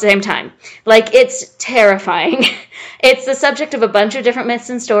them all at the same time. Like, it's terrifying. It's the subject of a bunch of different myths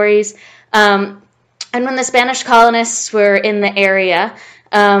and stories. And when the Spanish colonists were in the area,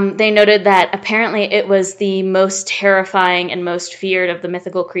 they noted that apparently it was the most terrifying and most feared of the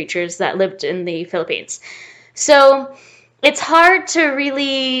mythical creatures that lived in the Philippines. So it's hard to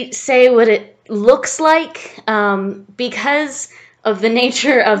really say what it looks like because of the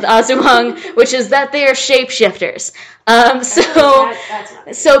nature of the Azuwang, which is that they are shapeshifters.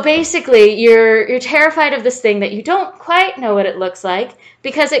 So basically, you're terrified of this thing that you don't quite know what it looks like,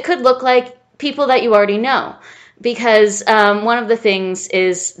 because it could look like people that you already know. Because one of the things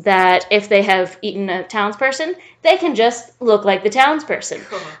is that if they have eaten a townsperson, they can just look like the townsperson.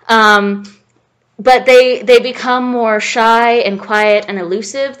 Cool. But they become more shy and quiet and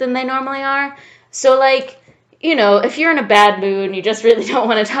elusive than they normally are. So, like, if you're in a bad mood and you just really don't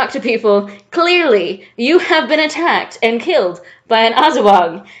want to talk to people, clearly you have been attacked and killed by an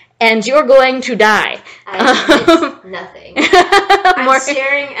Azawang, and you're going to die. It's nothing. I'm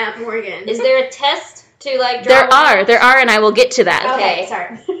staring at Morgan. Is there a test to like draw? There are, and I will get to that. Okay,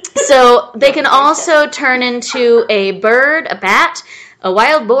 sorry. So they can also turn into a bird, a bat, a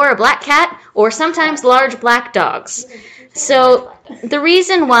wild boar, a black cat, or sometimes large black dogs. So the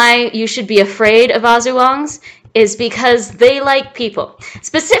reason why you should be afraid of Azuwangs is because they like people.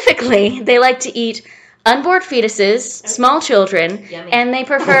 Specifically, they like to eat unborn fetuses, small children, Yummy. and they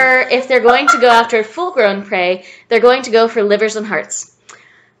prefer, if they're going to go after full-grown prey, they're going to go for livers and hearts.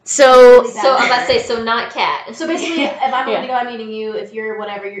 So I'm about to say, so not cat. So basically, if I'm going to go, I'm eating you. If you're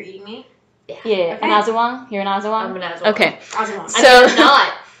whatever, you're eating me. yeah, Okay. an Azawang? You're an Azawang? I'm an Azawang. Okay. Azawang. So I'm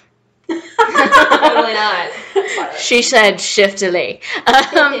not. Totally not. she said shiftily.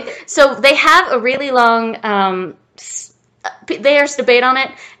 So they have a really long. There's debate on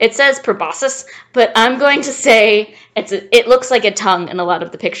it. It says proboscis, but I'm going to say it looks like a tongue in a lot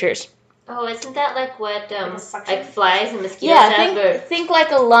of the pictures. Oh, isn't that like what a suction? like flies and mosquitoes Yeah, have? think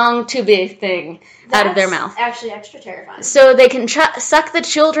like a long tubby thing out of their mouth. That's actually extra terrifying. So they can suck the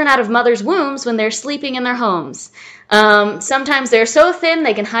children out of mothers' wombs when they're sleeping in their homes. Sometimes they're so thin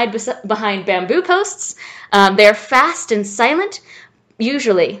they can hide behind bamboo posts. They're fast and silent,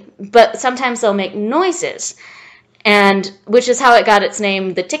 usually, but sometimes they'll make noises, and which is how it got its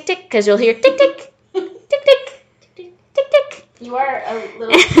name, the tick tick, because you'll hear tick tick, tick tick, tick tick. You are a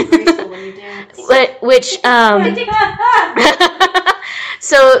little too graceful when you do. Which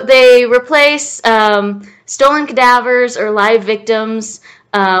so they replace stolen cadavers or live victims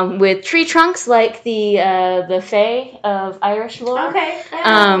with tree trunks, like the Fae of Irish lore. Okay.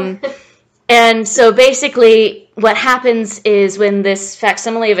 And so basically, what happens is when this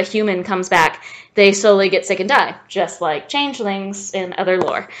facsimile of a human comes back, they slowly get sick and die, just like changelings in other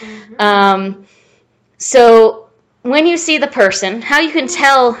lore. Mm-hmm. So when you see the person, how you can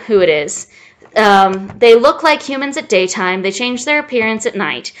tell who it is, they look like humans at daytime. They change their appearance at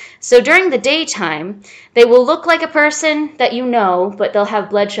night. So during the daytime, they will look like a person that you know, but they'll have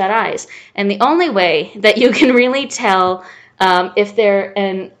bloodshot eyes. And the only way that you can really tell if they're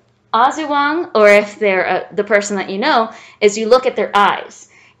an Azuwang or if they're the person that you know is you look at their eyes.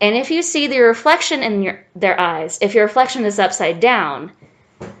 And if you see the reflection in their eyes, if your reflection is upside down,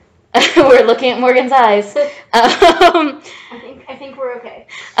 we're looking at Morgan's eyes. I think we're okay.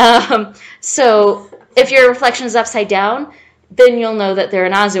 So if your reflection is upside down, then you'll know that they're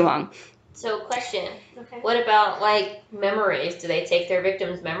an Azuwang. So, question. Okay. What about, like, memories? Do they take their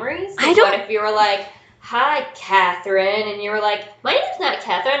victims' memories? I don't- What if you were like, hi, Catherine, and you were like, my name's not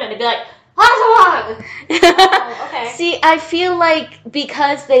Catherine, and I'd be like, Azawang! Oh, okay. See, I feel like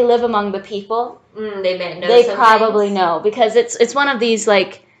because they live among the people, They may know they some probably things. know, because it's one of these,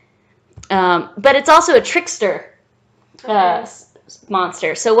 like, but it's also a trickster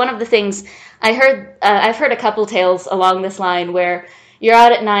monster. So one of the things I've heard a couple tales along this line where you're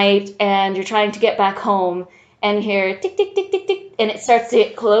out at night and you're trying to get back home and you hear tick, tick, tick, tick, tick, and it starts to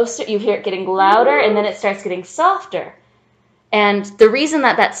get closer. You hear it getting louder, and then it starts getting softer. And the reason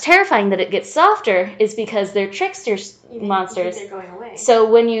that that's terrifying, that it gets softer, is because they're trickster monsters. They're going away.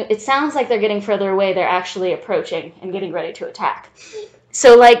 So it sounds like they're getting further away, they're actually approaching and getting ready to attack.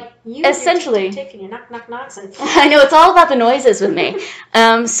 So, like, You essentially... tick, tick, tick, and your knock, knock, knocks, and... I know, it's all about the noises with me.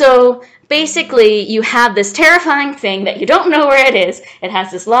 So, basically, you have this terrifying thing that you don't know where it is. It has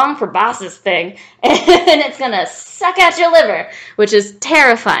this long proboscis thing, and it's gonna suck out your liver, which is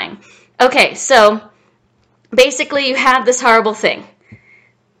terrifying. Okay, so, basically, you have this horrible thing.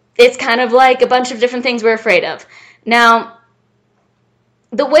 It's kind of like a bunch of different things we're afraid of. Now,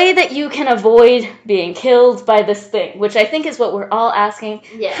 the way that you can avoid being killed by this thing, which I think is what we're all asking,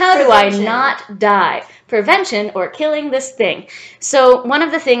 Yes. how Prevention. do I not die? Prevention or killing this thing. So one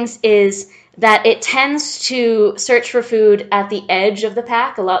of the things is that it tends to search for food at the edge of the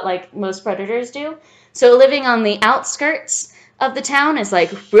pack, a lot like most predators do. So living on the outskirts of the town is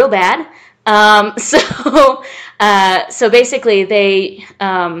like real bad. So basically they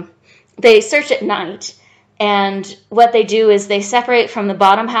search at night. And what they do is they separate from the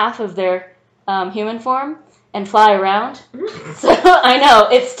bottom half of their human form and fly around. So I know,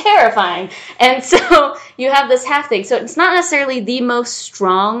 it's terrifying. And so you have this half thing. So it's not necessarily the most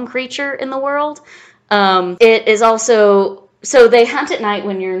strong creature in the world. It is also... So they hunt at night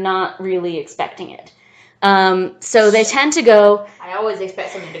when you're not really expecting it. So they tend to go... I always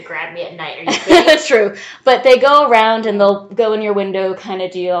expect someone to grab me at night. Are you kidding? That's true. But they go around and they'll go in your window kind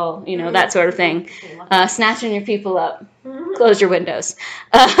of deal, that sort of thing. Snatching your people up. Close your windows.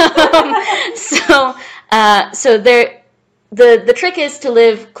 So the trick is to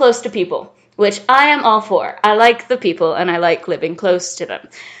live close to people, which I am all for. I like the people and I like living close to them.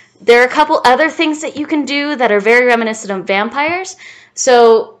 There are a couple other things that you can do that are very reminiscent of vampires.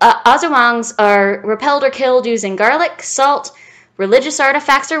 So Azuwangs are repelled or killed using garlic, salt, religious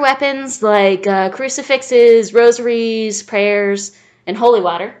artifacts or weapons like crucifixes, rosaries, prayers, and holy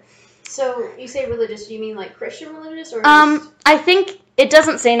water. So you say religious, do you mean like Christian religious? Or I think it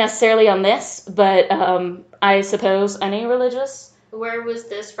doesn't say necessarily on this, but I suppose any religious. Where was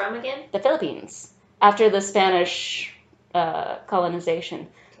this from again? The Philippines, after the Spanish colonization.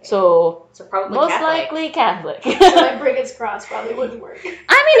 So probably most Catholic. Likely Catholic. So like Brigid's Cross probably wouldn't work.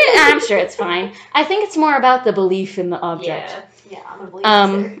 I'm sure it's fine. I think it's more about the belief in the object. Yeah, I'm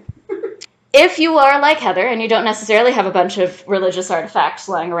gonna believe If you are like Heather and you don't necessarily have a bunch of religious artifacts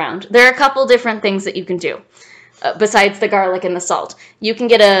lying around, there are a couple different things that you can do besides the garlic and the salt. You can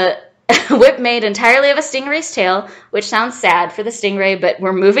get a whip made entirely of a stingray's tail, which sounds sad for the stingray, but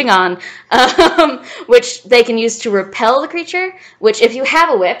we're moving on, which they can use to repel the creature, which if you have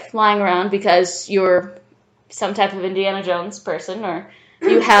a whip lying around because you're some type of Indiana Jones person or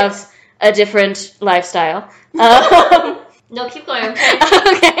you have a different lifestyle. No, keep going.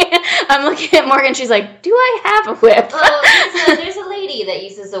 Okay. I'm looking at Morgan. She's like, do I have a whip? Oh, there's a lady that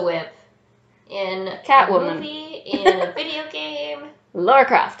uses a whip in Catwoman. a movie, in a video game. Lara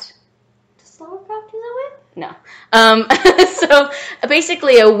Croft. Does Lara Croft use a whip? No. So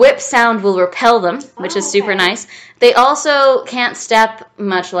basically a whip sound will repel them, which is super nice. They also can't step,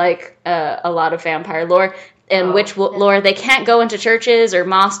 much like a lot of vampire lore and witch lore. They can't go into churches or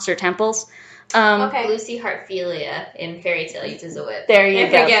mosques or temples. Lucy Hartfilia in Fairy Tale uses a whip. There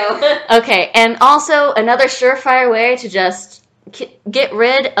you go. Okay, and also another surefire way to just get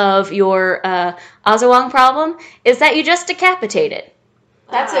rid of your Azawang problem is that you just decapitate it.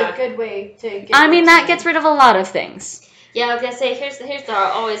 That's a good way to get that gets rid of a lot of things. Yeah, I was going to say, here's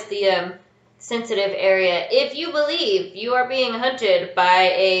always the sensitive area. If you believe you are being hunted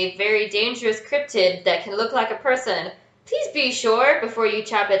by a very dangerous cryptid that can look like a person, please be sure before you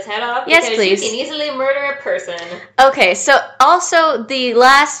chop its head off. Yes, because please. You can easily murder a person. Okay, so also the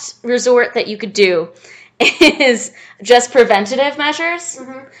last resort that you could do is just preventative measures,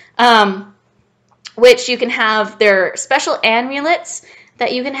 which you can have. There are special amulets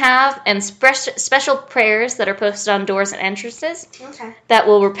that you can have and special prayers that are posted on doors and entrances that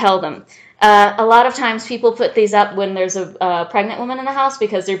will repel them. A lot of times people put these up when there's a pregnant woman in the house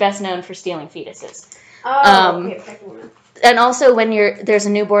because they're best known for stealing fetuses. Pregnant woman. And also when there's a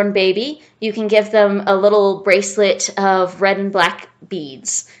newborn baby, you can give them a little bracelet of red and black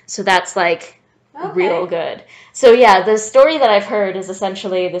beads. So that's real good. So yeah, the story that I've heard is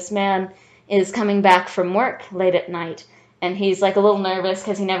essentially this man is coming back from work late at night. And he's a little nervous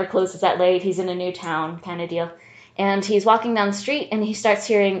because he never closes that late. He's in a new town kind of deal. And he's walking down the street and he starts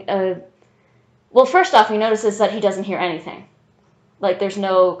hearing first off, he notices that he doesn't hear anything. There's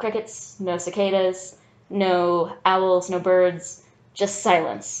no crickets, no cicadas, no owls, no birds, just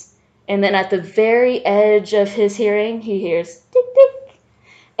silence. And then at the very edge of his hearing, he hears tick,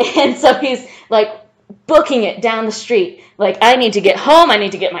 tick. And so he's booking it down the street. I need to get home. I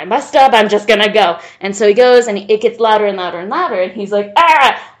need to get my bus stop. I'm just going to go. And so he goes and it gets louder and louder and louder. And he's like,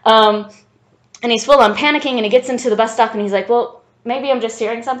 ah! And he's full on panicking and he gets into the bus stop and he's like, well, maybe I'm just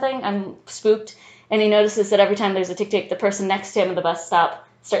hearing something. I'm spooked. And he notices that every time there's a tick, tick, the person next to him at the bus stop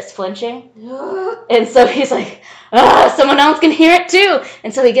starts flinching. And so he's like, someone else can hear it too.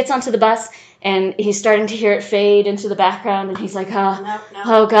 And so he gets onto the bus and he's starting to hear it fade into the background and he's like,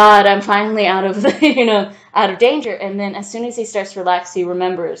 oh God, I'm finally out of out of danger. And then as soon as he starts to relax, he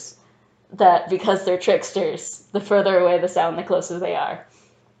remembers that because they're tricksters, the further away the sound, the closer they are.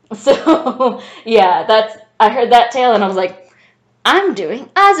 So yeah, I heard that tale and I was like, I'm doing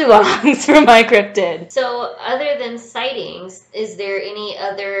Azuwangs for my cryptid. So, other than sightings, is there any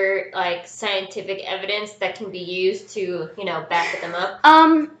other scientific evidence that can be used to, back them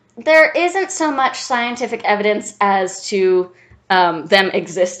up? There isn't so much scientific evidence as to them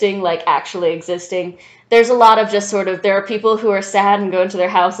existing, actually existing. There's a lot of just there are people who are sad and go into their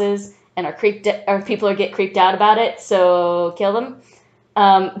houses and are people who get creeped out about it, so kill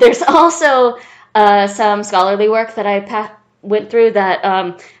them. There's also some scholarly work that I went through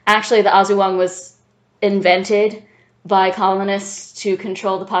that actually the Azuwang was invented by colonists to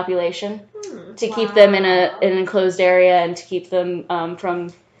control the population, to keep them in an enclosed area and to keep them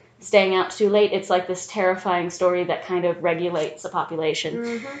from staying out too late. It's like this terrifying story that kind of regulates the population.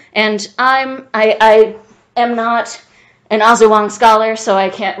 Mm-hmm. And I am not an Azawang scholar, so I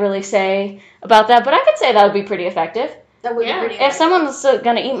can't really say about that, but I could say that would be pretty effective. That would be pretty If someone was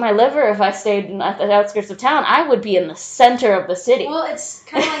going to eat my liver if I stayed at the outskirts of town, I would be in the center of the city. Well, it's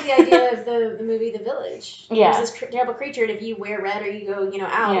kind of like the idea of the movie The Village. Yeah. There's this terrible creature, and if you wear red or you go,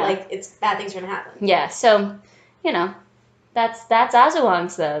 out, like, it's bad things are going to happen. Yeah, so, that's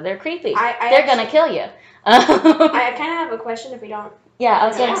Azawangs, though. They're creepy. They're going to kill you. I kind of have a question if we don't... Yeah, I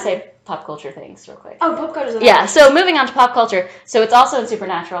was going to say pop culture things real quick. Oh, pop culture is Yeah, so moving on to pop culture. So it's also in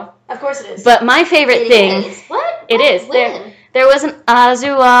Supernatural. Of course it is. But my favorite thing... What? It is. When? There was an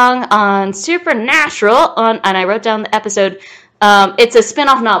Azawang on Supernatural, and I wrote down the episode. It's a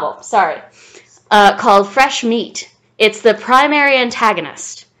spin-off novel, called Fresh Meat. It's the primary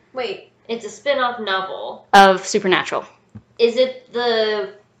antagonist. Wait. It's a spin-off novel. Of Supernatural. Is it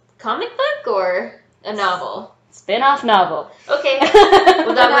the comic book or a novel? Spin-off novel. Okay.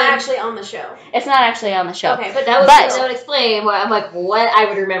 Well, that not actually on the show. It's not actually on the show. Okay, but that would explain why I'm like, what? I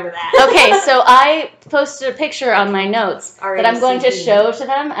would remember that. Okay, so I posted a picture on my notes that I'm going to show to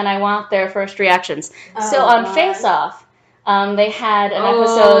them, and I want their first reactions. So on Face Off, they had an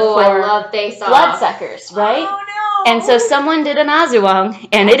episode for I love Face Off. Bloodsuckers, right? Oh, no! And so someone did an Azawang,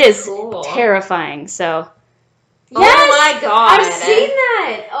 and it is terrifying, so... Yes! Oh my god. I've seen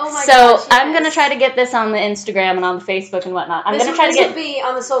that! Oh my so gosh, yes. I'm going to try to get this on the Instagram and on the Facebook and whatnot. I'm going to try to get... This will be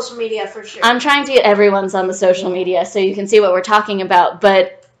on the social media for sure. I'm trying to get everyone's on the social media so you can see what we're talking about,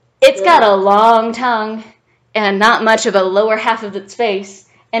 but it's got a long tongue and not much of a lower half of its face,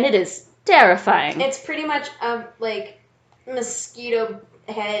 and it is terrifying. It's pretty much a, mosquito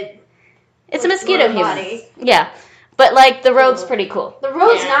head. It's a mosquito human. Body. Yeah. But, the robe's pretty cool. The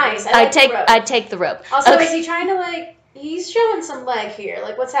robe's nice. I'd take the robe. Also, is he trying to, he's showing some leg here.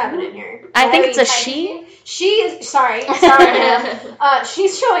 What's happening here? I think it's a she. She is, sorry, ma'am.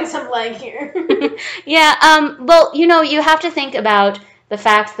 She's showing some leg here. Yeah, well, you have to think about the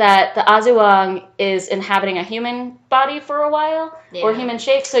fact that the Azawang is inhabiting a human body for a while, or human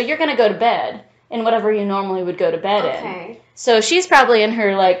shape, so you're going to go to bed in whatever you normally would go to bed in. So she's probably in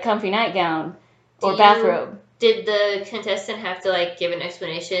her, comfy nightgown or bathrobe. Did the contestant have to, give an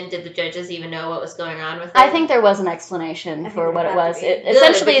explanation? Did the judges even know what was going on with it? I think there was an explanation for what it was.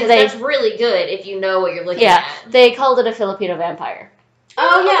 Essentially, that's really good if you know what you're looking at. Yeah, they called it a Filipino vampire.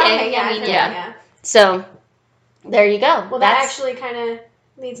 Oh, yeah, okay, yeah. So, there you go. Well, that actually kind of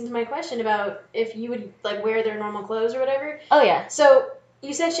leads into my question about if you would, wear their normal clothes or whatever. Oh, yeah. So,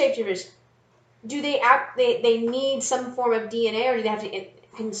 you said shapeshifters. Do they they need some form of DNA, or do they have to...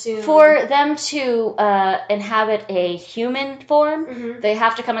 consume. For them to inhabit a human form, they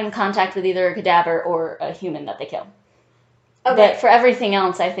have to come in contact with either a cadaver or a human that they kill. Okay. But for everything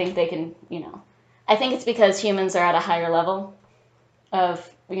else, I think they can, I think it's because humans are at a higher level of,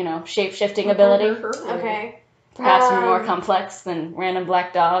 shape-shifting ability. Okay. Perhaps we're more complex than random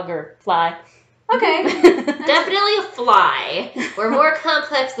black dog or fly. Okay. Definitely a fly. We're more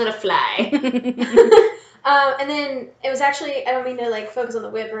complex than a fly. And then it was actually, I don't mean to focus on the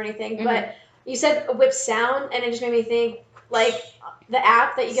whip or anything, but you said a whip sound, and it just made me think the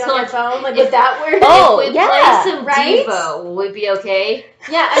app that you get on your phone, would that work? Oh, if we play some Devo, would be okay.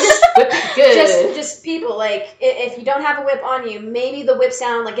 Yeah, would be good. Just people if you don't have a whip on you, maybe the whip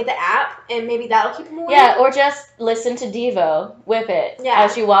sound get the app, and maybe that'll keep them away. Yeah, or just listen to Devo, whip it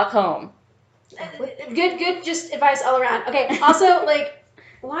as you walk home. Good, just advice all around. Okay, also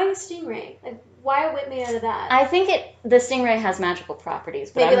why a stingray? Why a whip made out of that? I think the stingray has magical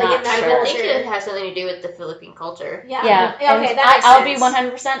properties, but maybe I'm not sure. I think it has something to do with the Philippine culture. Yeah. Okay, that I'll makes be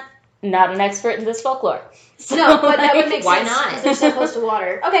sense. 100% not an expert in this folklore. So, no, but that would make why sense. not? Because they're so close to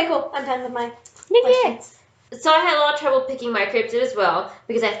water. Okay, cool. I'm done with my questions. So I had a lot of trouble picking my cryptid as well,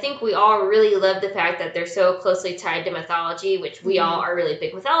 because I think we all really love the fact that they're so closely tied to mythology, which we all are really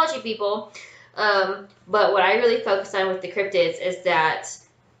big mythology people. But what I really focus on with the cryptids is that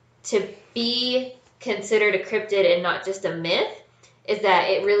to be considered a cryptid and not just a myth is that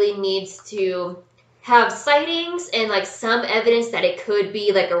it really needs to have sightings and some evidence that it could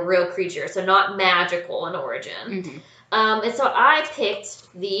be a real creature, so not magical in origin. And so I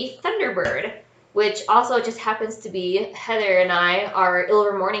picked the Thunderbird, which also just happens to be Heather and I, our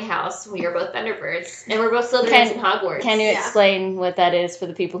Ilvermorny house. We are both Thunderbirds, and we're both Slytherins in Hogwarts. Can you explain what that is for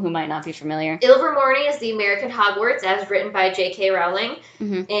the people who might not be familiar? Ilvermorny is the American Hogwarts, as written by J.K. Rowling,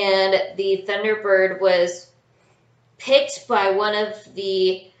 and the Thunderbird was picked by one of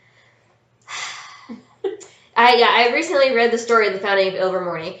the... I recently read the story of the founding of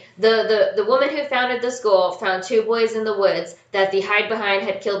Ilvermorny. The woman who founded the school found 2 boys in the woods that the hide behind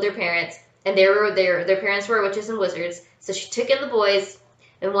had killed their parents, and their parents were witches and wizards. So she took in the boys,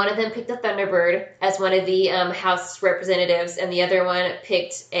 and one of them picked a Thunderbird as one of the house representatives, and the other one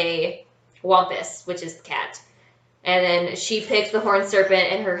picked a Wampus, which is the cat. And then she picked the Horned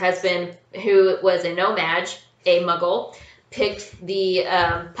Serpent, and her husband, who was a No-Maj, a Muggle, picked the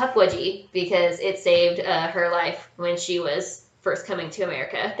Pukwudgie because it saved her life when she was first coming to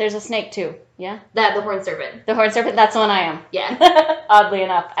America. There's a snake too, yeah? The Horned Serpent. The Horned Serpent, that's the one I am. Yeah. Oddly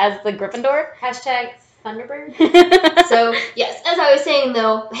enough. As the Gryffindor. Hashtag Thunderbird. So, yes, as I was saying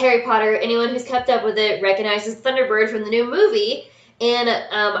though, Harry Potter, anyone who's kept up with it recognizes Thunderbird from the new movie. And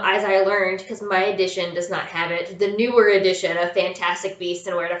as I learned, because my edition does not have it, the newer edition of Fantastic Beasts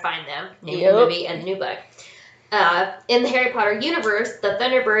and Where to Find Them, new movie and the new book. In the Harry Potter universe, the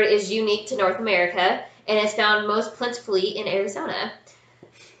Thunderbird is unique to North America and is found most plentifully in Arizona.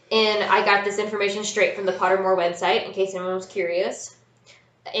 And I got this information straight from the Pottermore website, in case anyone was curious.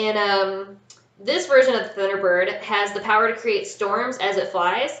 And this version of the Thunderbird has the power to create storms as it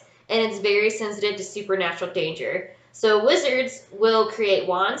flies, and it's very sensitive to supernatural danger. So wizards will create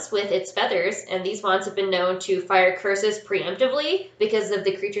wands with its feathers, and these wands have been known to fire curses preemptively because of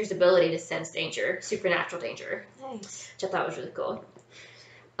the creature's ability to sense danger, supernatural danger. Nice. Which I thought was really cool.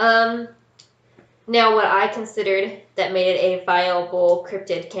 Now, what I considered that made it a viable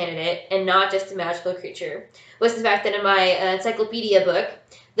cryptid candidate, and not just a magical creature, was the fact that in my encyclopedia book,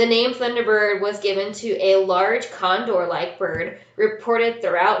 the name Thunderbird was given to a large condor-like bird reported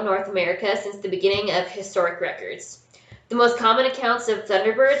throughout North America since the beginning of historic records. The most common accounts of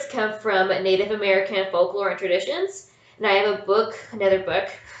Thunderbirds come from Native American folklore and traditions, and I have another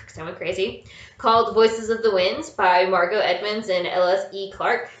book, because I went crazy, called Voices of the Winds by Margot Edmonds and Ellis E.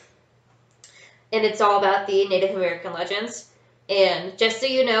 Clark. And it's all about the Native American legends. And just so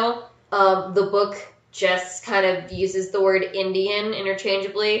you know, the book just kind of uses the word Indian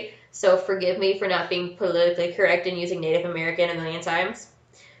interchangeably, so forgive me for not being politically correct and using Native American a million times.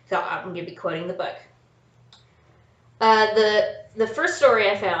 So I'm going to be quoting the book. The first story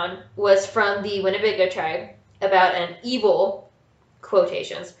I found was from the Winnebago tribe about an evil,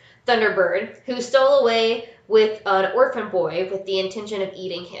 quotations, Thunderbird who stole away with an orphan boy with the intention of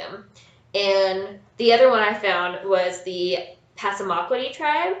eating him. And the other one I found was the Passamaquoddy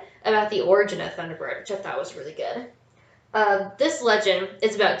tribe about the origin of Thunderbird, which I thought was really good. This legend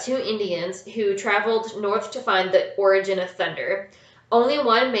is about 2 Indians who traveled north to find the origin of thunder. Only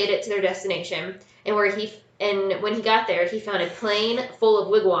one made it to their destination, and when he got there, he found a plain full of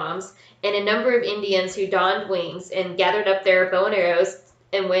wigwams and a number of Indians who donned wings and gathered up their bow and arrows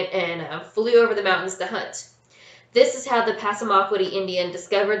and went and flew over the mountains to hunt. This is how the Passamaquoddy Indian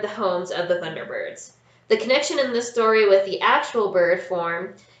discovered the homes of the Thunderbirds. The connection in this story with the actual bird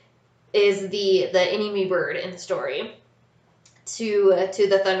form is the enemy bird in the story to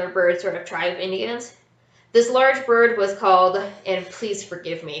the Thunderbird sort of tribe of Indians. This large bird was called, and please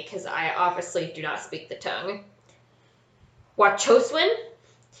forgive me because I obviously do not speak the tongue, Wachoswin,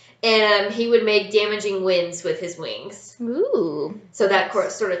 and he would make damaging winds with his wings. Ooh. So that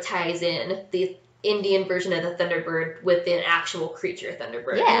sort of ties in the Indian version of the Thunderbird with an actual creature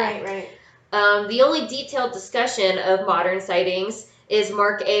Thunderbird. Yeah. Right. The only detailed discussion of modern sightings is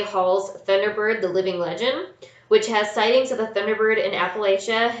Mark A. Hall's Thunderbird, the Living Legend, which has sightings of the Thunderbird in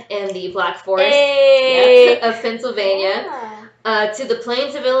Appalachia and the Black Forest of Pennsylvania, to the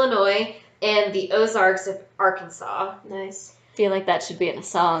plains of Illinois and the Ozarks of Arkansas. Nice. I feel like that should be in a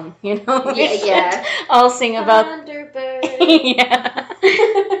song, you know? Yeah. I'll sing about... Thunderbird. Yeah.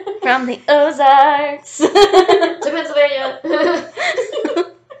 From the Ozarks. To Pennsylvania.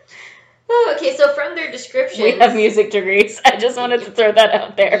 Oh, okay, so from their descriptions... We have music degrees. I just wanted to throw that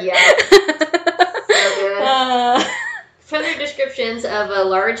out there. Yeah. So good. From their descriptions of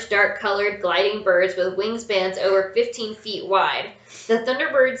large, dark-colored gliding birds with wingspans over 15 feet wide, the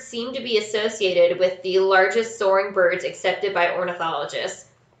Thunderbirds seem to be associated with the largest soaring birds accepted by ornithologists,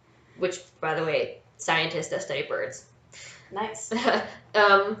 which, by the way, scientists that study birds. Nice.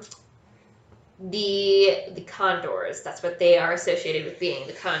 The condors, that's what they are associated with being,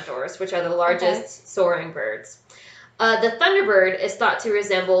 the condors, which are the largest soaring birds. The Thunderbird is thought to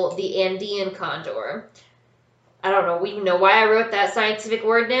resemble the Andean condor. I don't even know why I wrote that scientific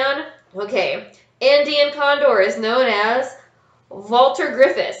word down. Okay. Andean condor is known as Vultur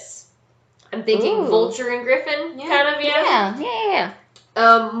griffis. I'm thinking vulture and griffin, kind of, Yeah.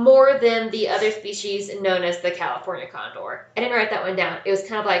 More than the other species known as the California condor. I didn't write that one down. It was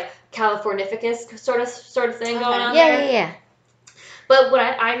kind of like Californificus sort of thing going on there. Yeah. But what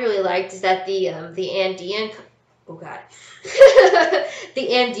I really liked is that the Andean oh god,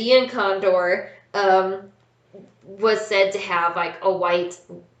 the Andean condor was said to have like a white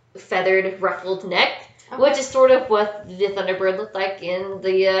feathered ruffled neck, which is sort of what the Thunderbird looked like in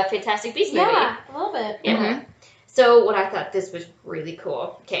the Fantastic Beasts movie. Yeah, a little bit. Yeah. Mm-hmm. So what I thought this was really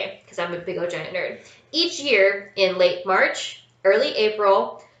cool, okay, because I'm a big old giant nerd. Each year in late March, early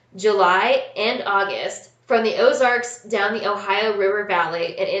April, July, and August, from the Ozarks down the Ohio River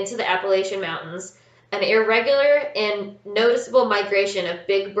Valley and into the Appalachian Mountains, an irregular and noticeable migration of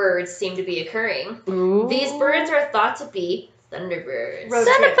big birds seem to be occurring. Ooh. These birds are thought to be thunderbirds. Road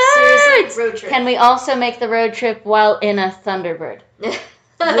Thunderbirds! trip. Seriously, road trip. Can we also make the road trip while in a Thunderbird?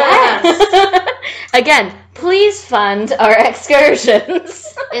 Yes. Again, please fund our excursions.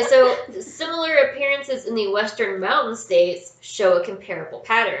 And so similar appearances in the western mountain states show a comparable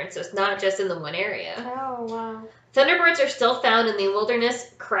pattern. So it's not just in the one area. Oh, wow. Thunderbirds are still found in the wilderness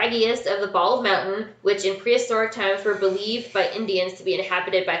craggiest of the Bald Mountain, which in prehistoric times were believed by Indians to be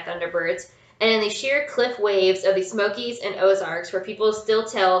inhabited by thunderbirds, and in the sheer cliff waves of the Smokies and Ozarks, where people still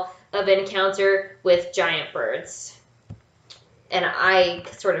tell of an encounter with giant birds. And I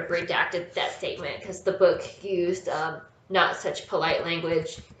sort of redacted that statement because the book used not such polite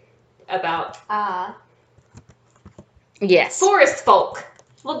language about Yes. forest folk.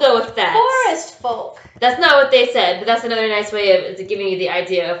 We'll go with that. Forest folk. That's not what they said, but that's another nice way of giving you the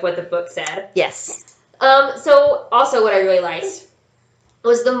idea of what the book said. Yes. So also what I really liked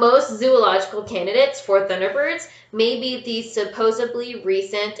was the most zoological candidates for thunderbirds may be the supposedly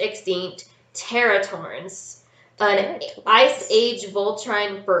recent extinct teratorns, an Ice Age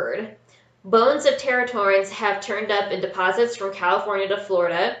vulturine bird. Bones of teratorns have turned up in deposits from California to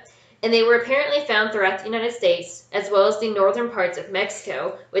Florida, and they were apparently found throughout the United States, as well as the northern parts of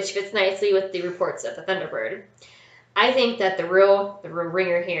Mexico, which fits nicely with the reports of the thunderbird. I think that the real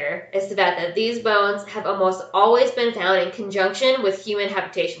ringer here is the fact that these bones have almost always been found in conjunction with human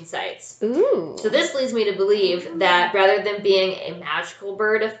habitation sites. Ooh. So this leads me to believe that rather than being a magical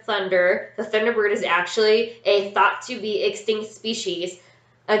bird of thunder, the thunderbird is actually a thought-to-be extinct species.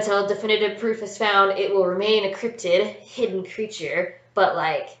 Until definitive proof is found, it will remain a cryptid, hidden creature, but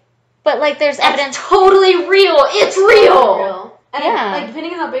there's that's evidence. totally real. It's real. And Yeah. like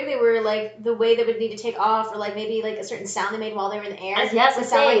depending on how big they were, like the way they would need to take off, or like maybe like a certain sound they made while they were in the air, Yes, would I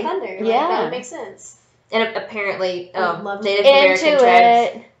sound like say. thunder. Like, Yeah. that would make sense. And apparently, I would love to Native get American Into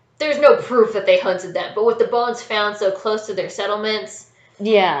tribes. it. There's no proof that they hunted them, but with the bones found so close to their settlements,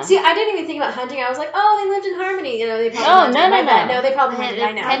 Yeah. See, I didn't even think about hunting. I was like, oh, they lived in harmony. You know, they probably Oh, hunted. no, no, My bad. no. No, they probably hunted.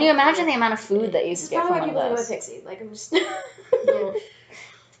 I know. Can you imagine the amount of food that you This could is get probably from why one of people those? go with Pixie. Like, I'm just.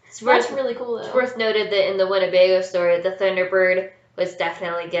 it's That's worth, really cool, though. it's worth noted that in the Winnebago story, the Thunderbird was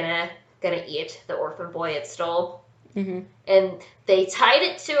definitely gonna eat the orphan boy it stole. Mm-hmm. And they tied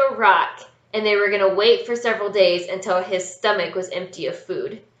it to a rock, and they were gonna wait for several days until his stomach was empty of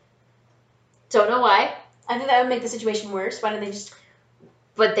food. Don't know why, I think that would make the situation worse. Why didn't they just?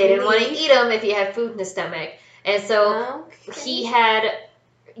 but they didn't want to Really? eat him if he had food in his stomach. And so he had,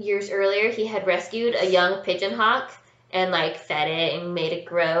 years earlier, he had rescued a young pigeon hawk and like fed it and made it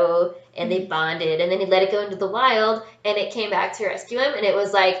grow, and they bonded, and then he let it go into the wild, and it came back to rescue him, and it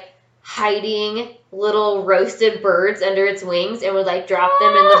was like hiding little roasted birds under its wings and would like drop them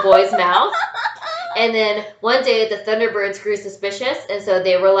in the boy's mouth. And then one day the Thunderbirds grew suspicious, and so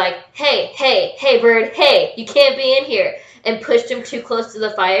they were like, hey bird, hey, you can't be in here, and pushed him too close to the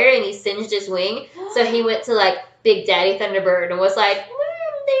fire, and he singed his wing. So he went to like Big Daddy Thunderbird and was like,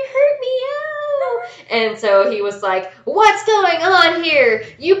 they hurt me out. And so he was like, what's going on here?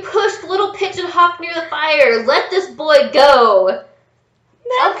 You pushed little pigeon hawk near the fire. Let this boy go.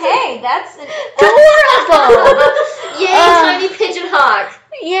 Okay, that's Adorable! Yay, tiny pigeon hawk.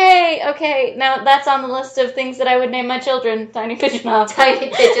 Yay! Okay, now that's on the list of things that I would name my children. Tiny pigeon hawk. Tiny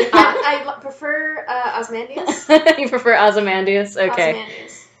pigeon hawk. I prefer Osmandius. You prefer Ozymandias? Okay.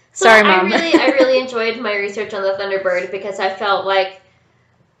 Osmandius. So Sorry, Mom. I really enjoyed my research on the Thunderbird because I felt like,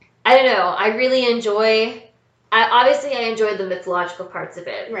 I don't know, I enjoyed the mythological parts of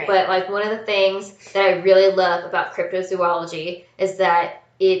it. Right. But like one of the things that I really love about cryptozoology is that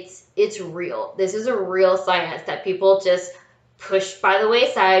it's real. This is a real science that people just push by the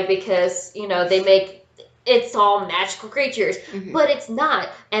wayside because, you know, they make it's all magical creatures, but it's not.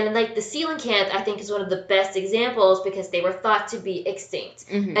 And like the coelacanth, I think, is one of the best examples because they were thought to be extinct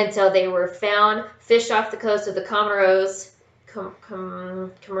until they were found fished off the coast of the Comoros,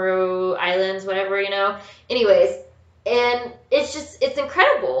 Comoro Islands, whatever, you know. Anyways, and it's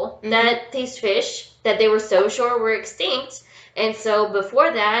incredible that these fish that they were so sure were extinct. And so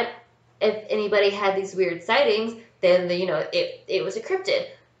before that, if anybody had these weird sightings, then it was a cryptid.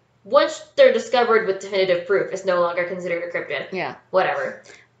 once they're discovered with definitive proof, it's no longer considered a cryptid. Yeah. Whatever.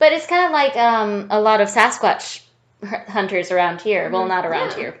 But it's kind of like a lot of Sasquatch hunters around here. Well, not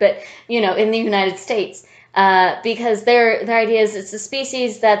around here, but, in the United States. Because their idea is it's a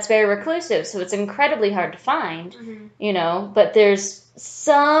species that's very reclusive, so it's incredibly hard to find, but there's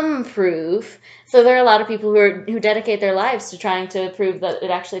some proof. So there are a lot of people who dedicate their lives to trying to prove that it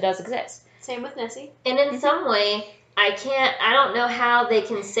actually does exist. Same with Nessie. And in some way, I don't know how they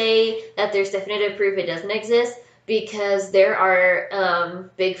can say that there's definitive proof it doesn't exist, because there are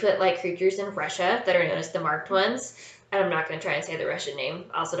Bigfoot-like creatures in Russia that are known as the marked ones. And I'm not going to try and say the Russian name.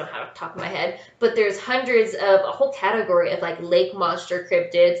 I also don't have it off the top of my head. But there's hundreds of, a whole category of, like, lake monster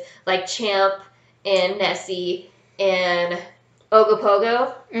cryptids, like Champ and Nessie and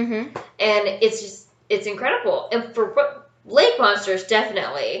Ogopogo. Mm-hmm. And it's incredible. And for lake monsters,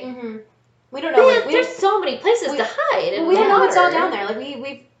 definitely. Mm-hmm. We don't know. There's so many places to hide. We don't know what's all down there. Like,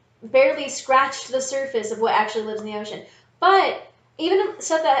 we barely scratched the surface of what actually lives in the ocean. But even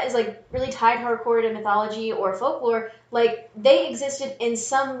stuff that is, like, really tied hardcore to mythology or folklore, like, they existed in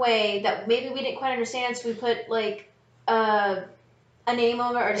some way that maybe we didn't quite understand, so we put, like, a name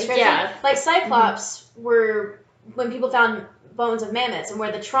on it or a description. Yeah. Like, Cyclops were when people found bones of mammoths, and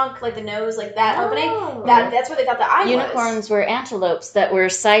where the trunk, like, the nose, like, that opening, that's where they thought the eye was. Unicorns were antelopes that were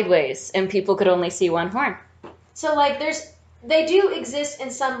sideways, and people could only see one horn. So, like, they do exist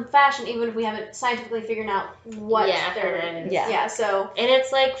in some fashion, even if we haven't scientifically figured out what they're... Yeah, so... And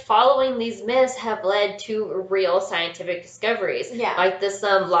it's like, following these myths have led to real scientific discoveries. Yeah. Like this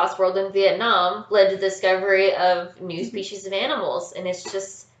Lost World in Vietnam led to the discovery of new species of animals. And it's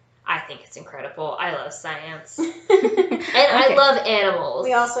just... I think it's incredible. I love science. And I love animals.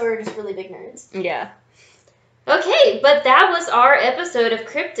 We also are just really big nerds. Yeah. Okay, but that was our episode of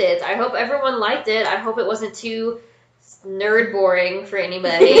Cryptids. I hope everyone liked it. I hope it wasn't too nerd boring for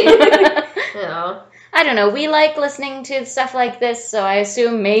anybody. I don't know. We like listening to stuff like this, so I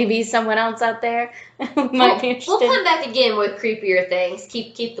assume maybe someone else out there might be interested. We'll come back again with creepier things.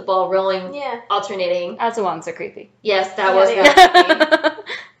 Keep the ball rolling. Yeah. Alternating. Azawans are creepy. Yes, that was creepy.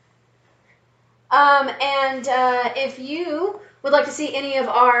 And if you would like to see any of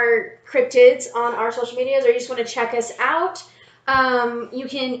our cryptids on our social medias, or you just want to check us out, you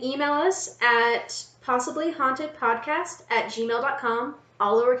can email us at possiblyhauntedpodcast@gmail.com,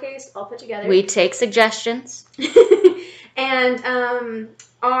 all lowercase, all put together. We take suggestions. And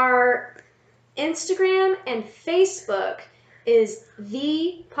our Instagram and Facebook is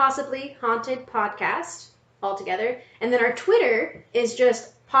the Possibly Haunted Podcast, all together. And then our Twitter is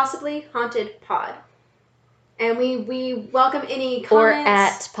just Possibly Haunted Pod. And we welcome any comments. Or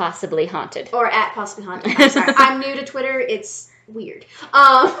at Possibly Haunted. Or at Possibly Haunted. I'm sorry. I'm new to Twitter. It's weird.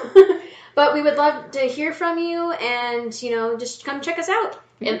 But we would love to hear from you, and, just come check us out.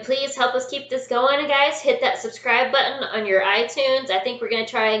 And please help us keep this going, guys. Hit that subscribe button on your iTunes. I think we're going to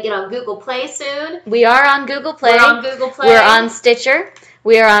try and get on Google Play soon. We are on Google Play. We're on Google Play. We're on Stitcher.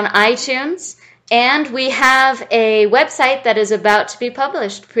 We are on iTunes. And we have a website that is about to be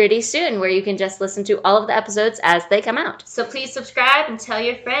published pretty soon, where you can just listen to all of the episodes as they come out. So please subscribe and tell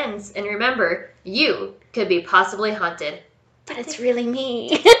your friends. And remember, you could be possibly haunted. But it's really me.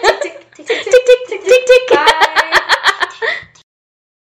 Tick, tick, tick, tick, tick.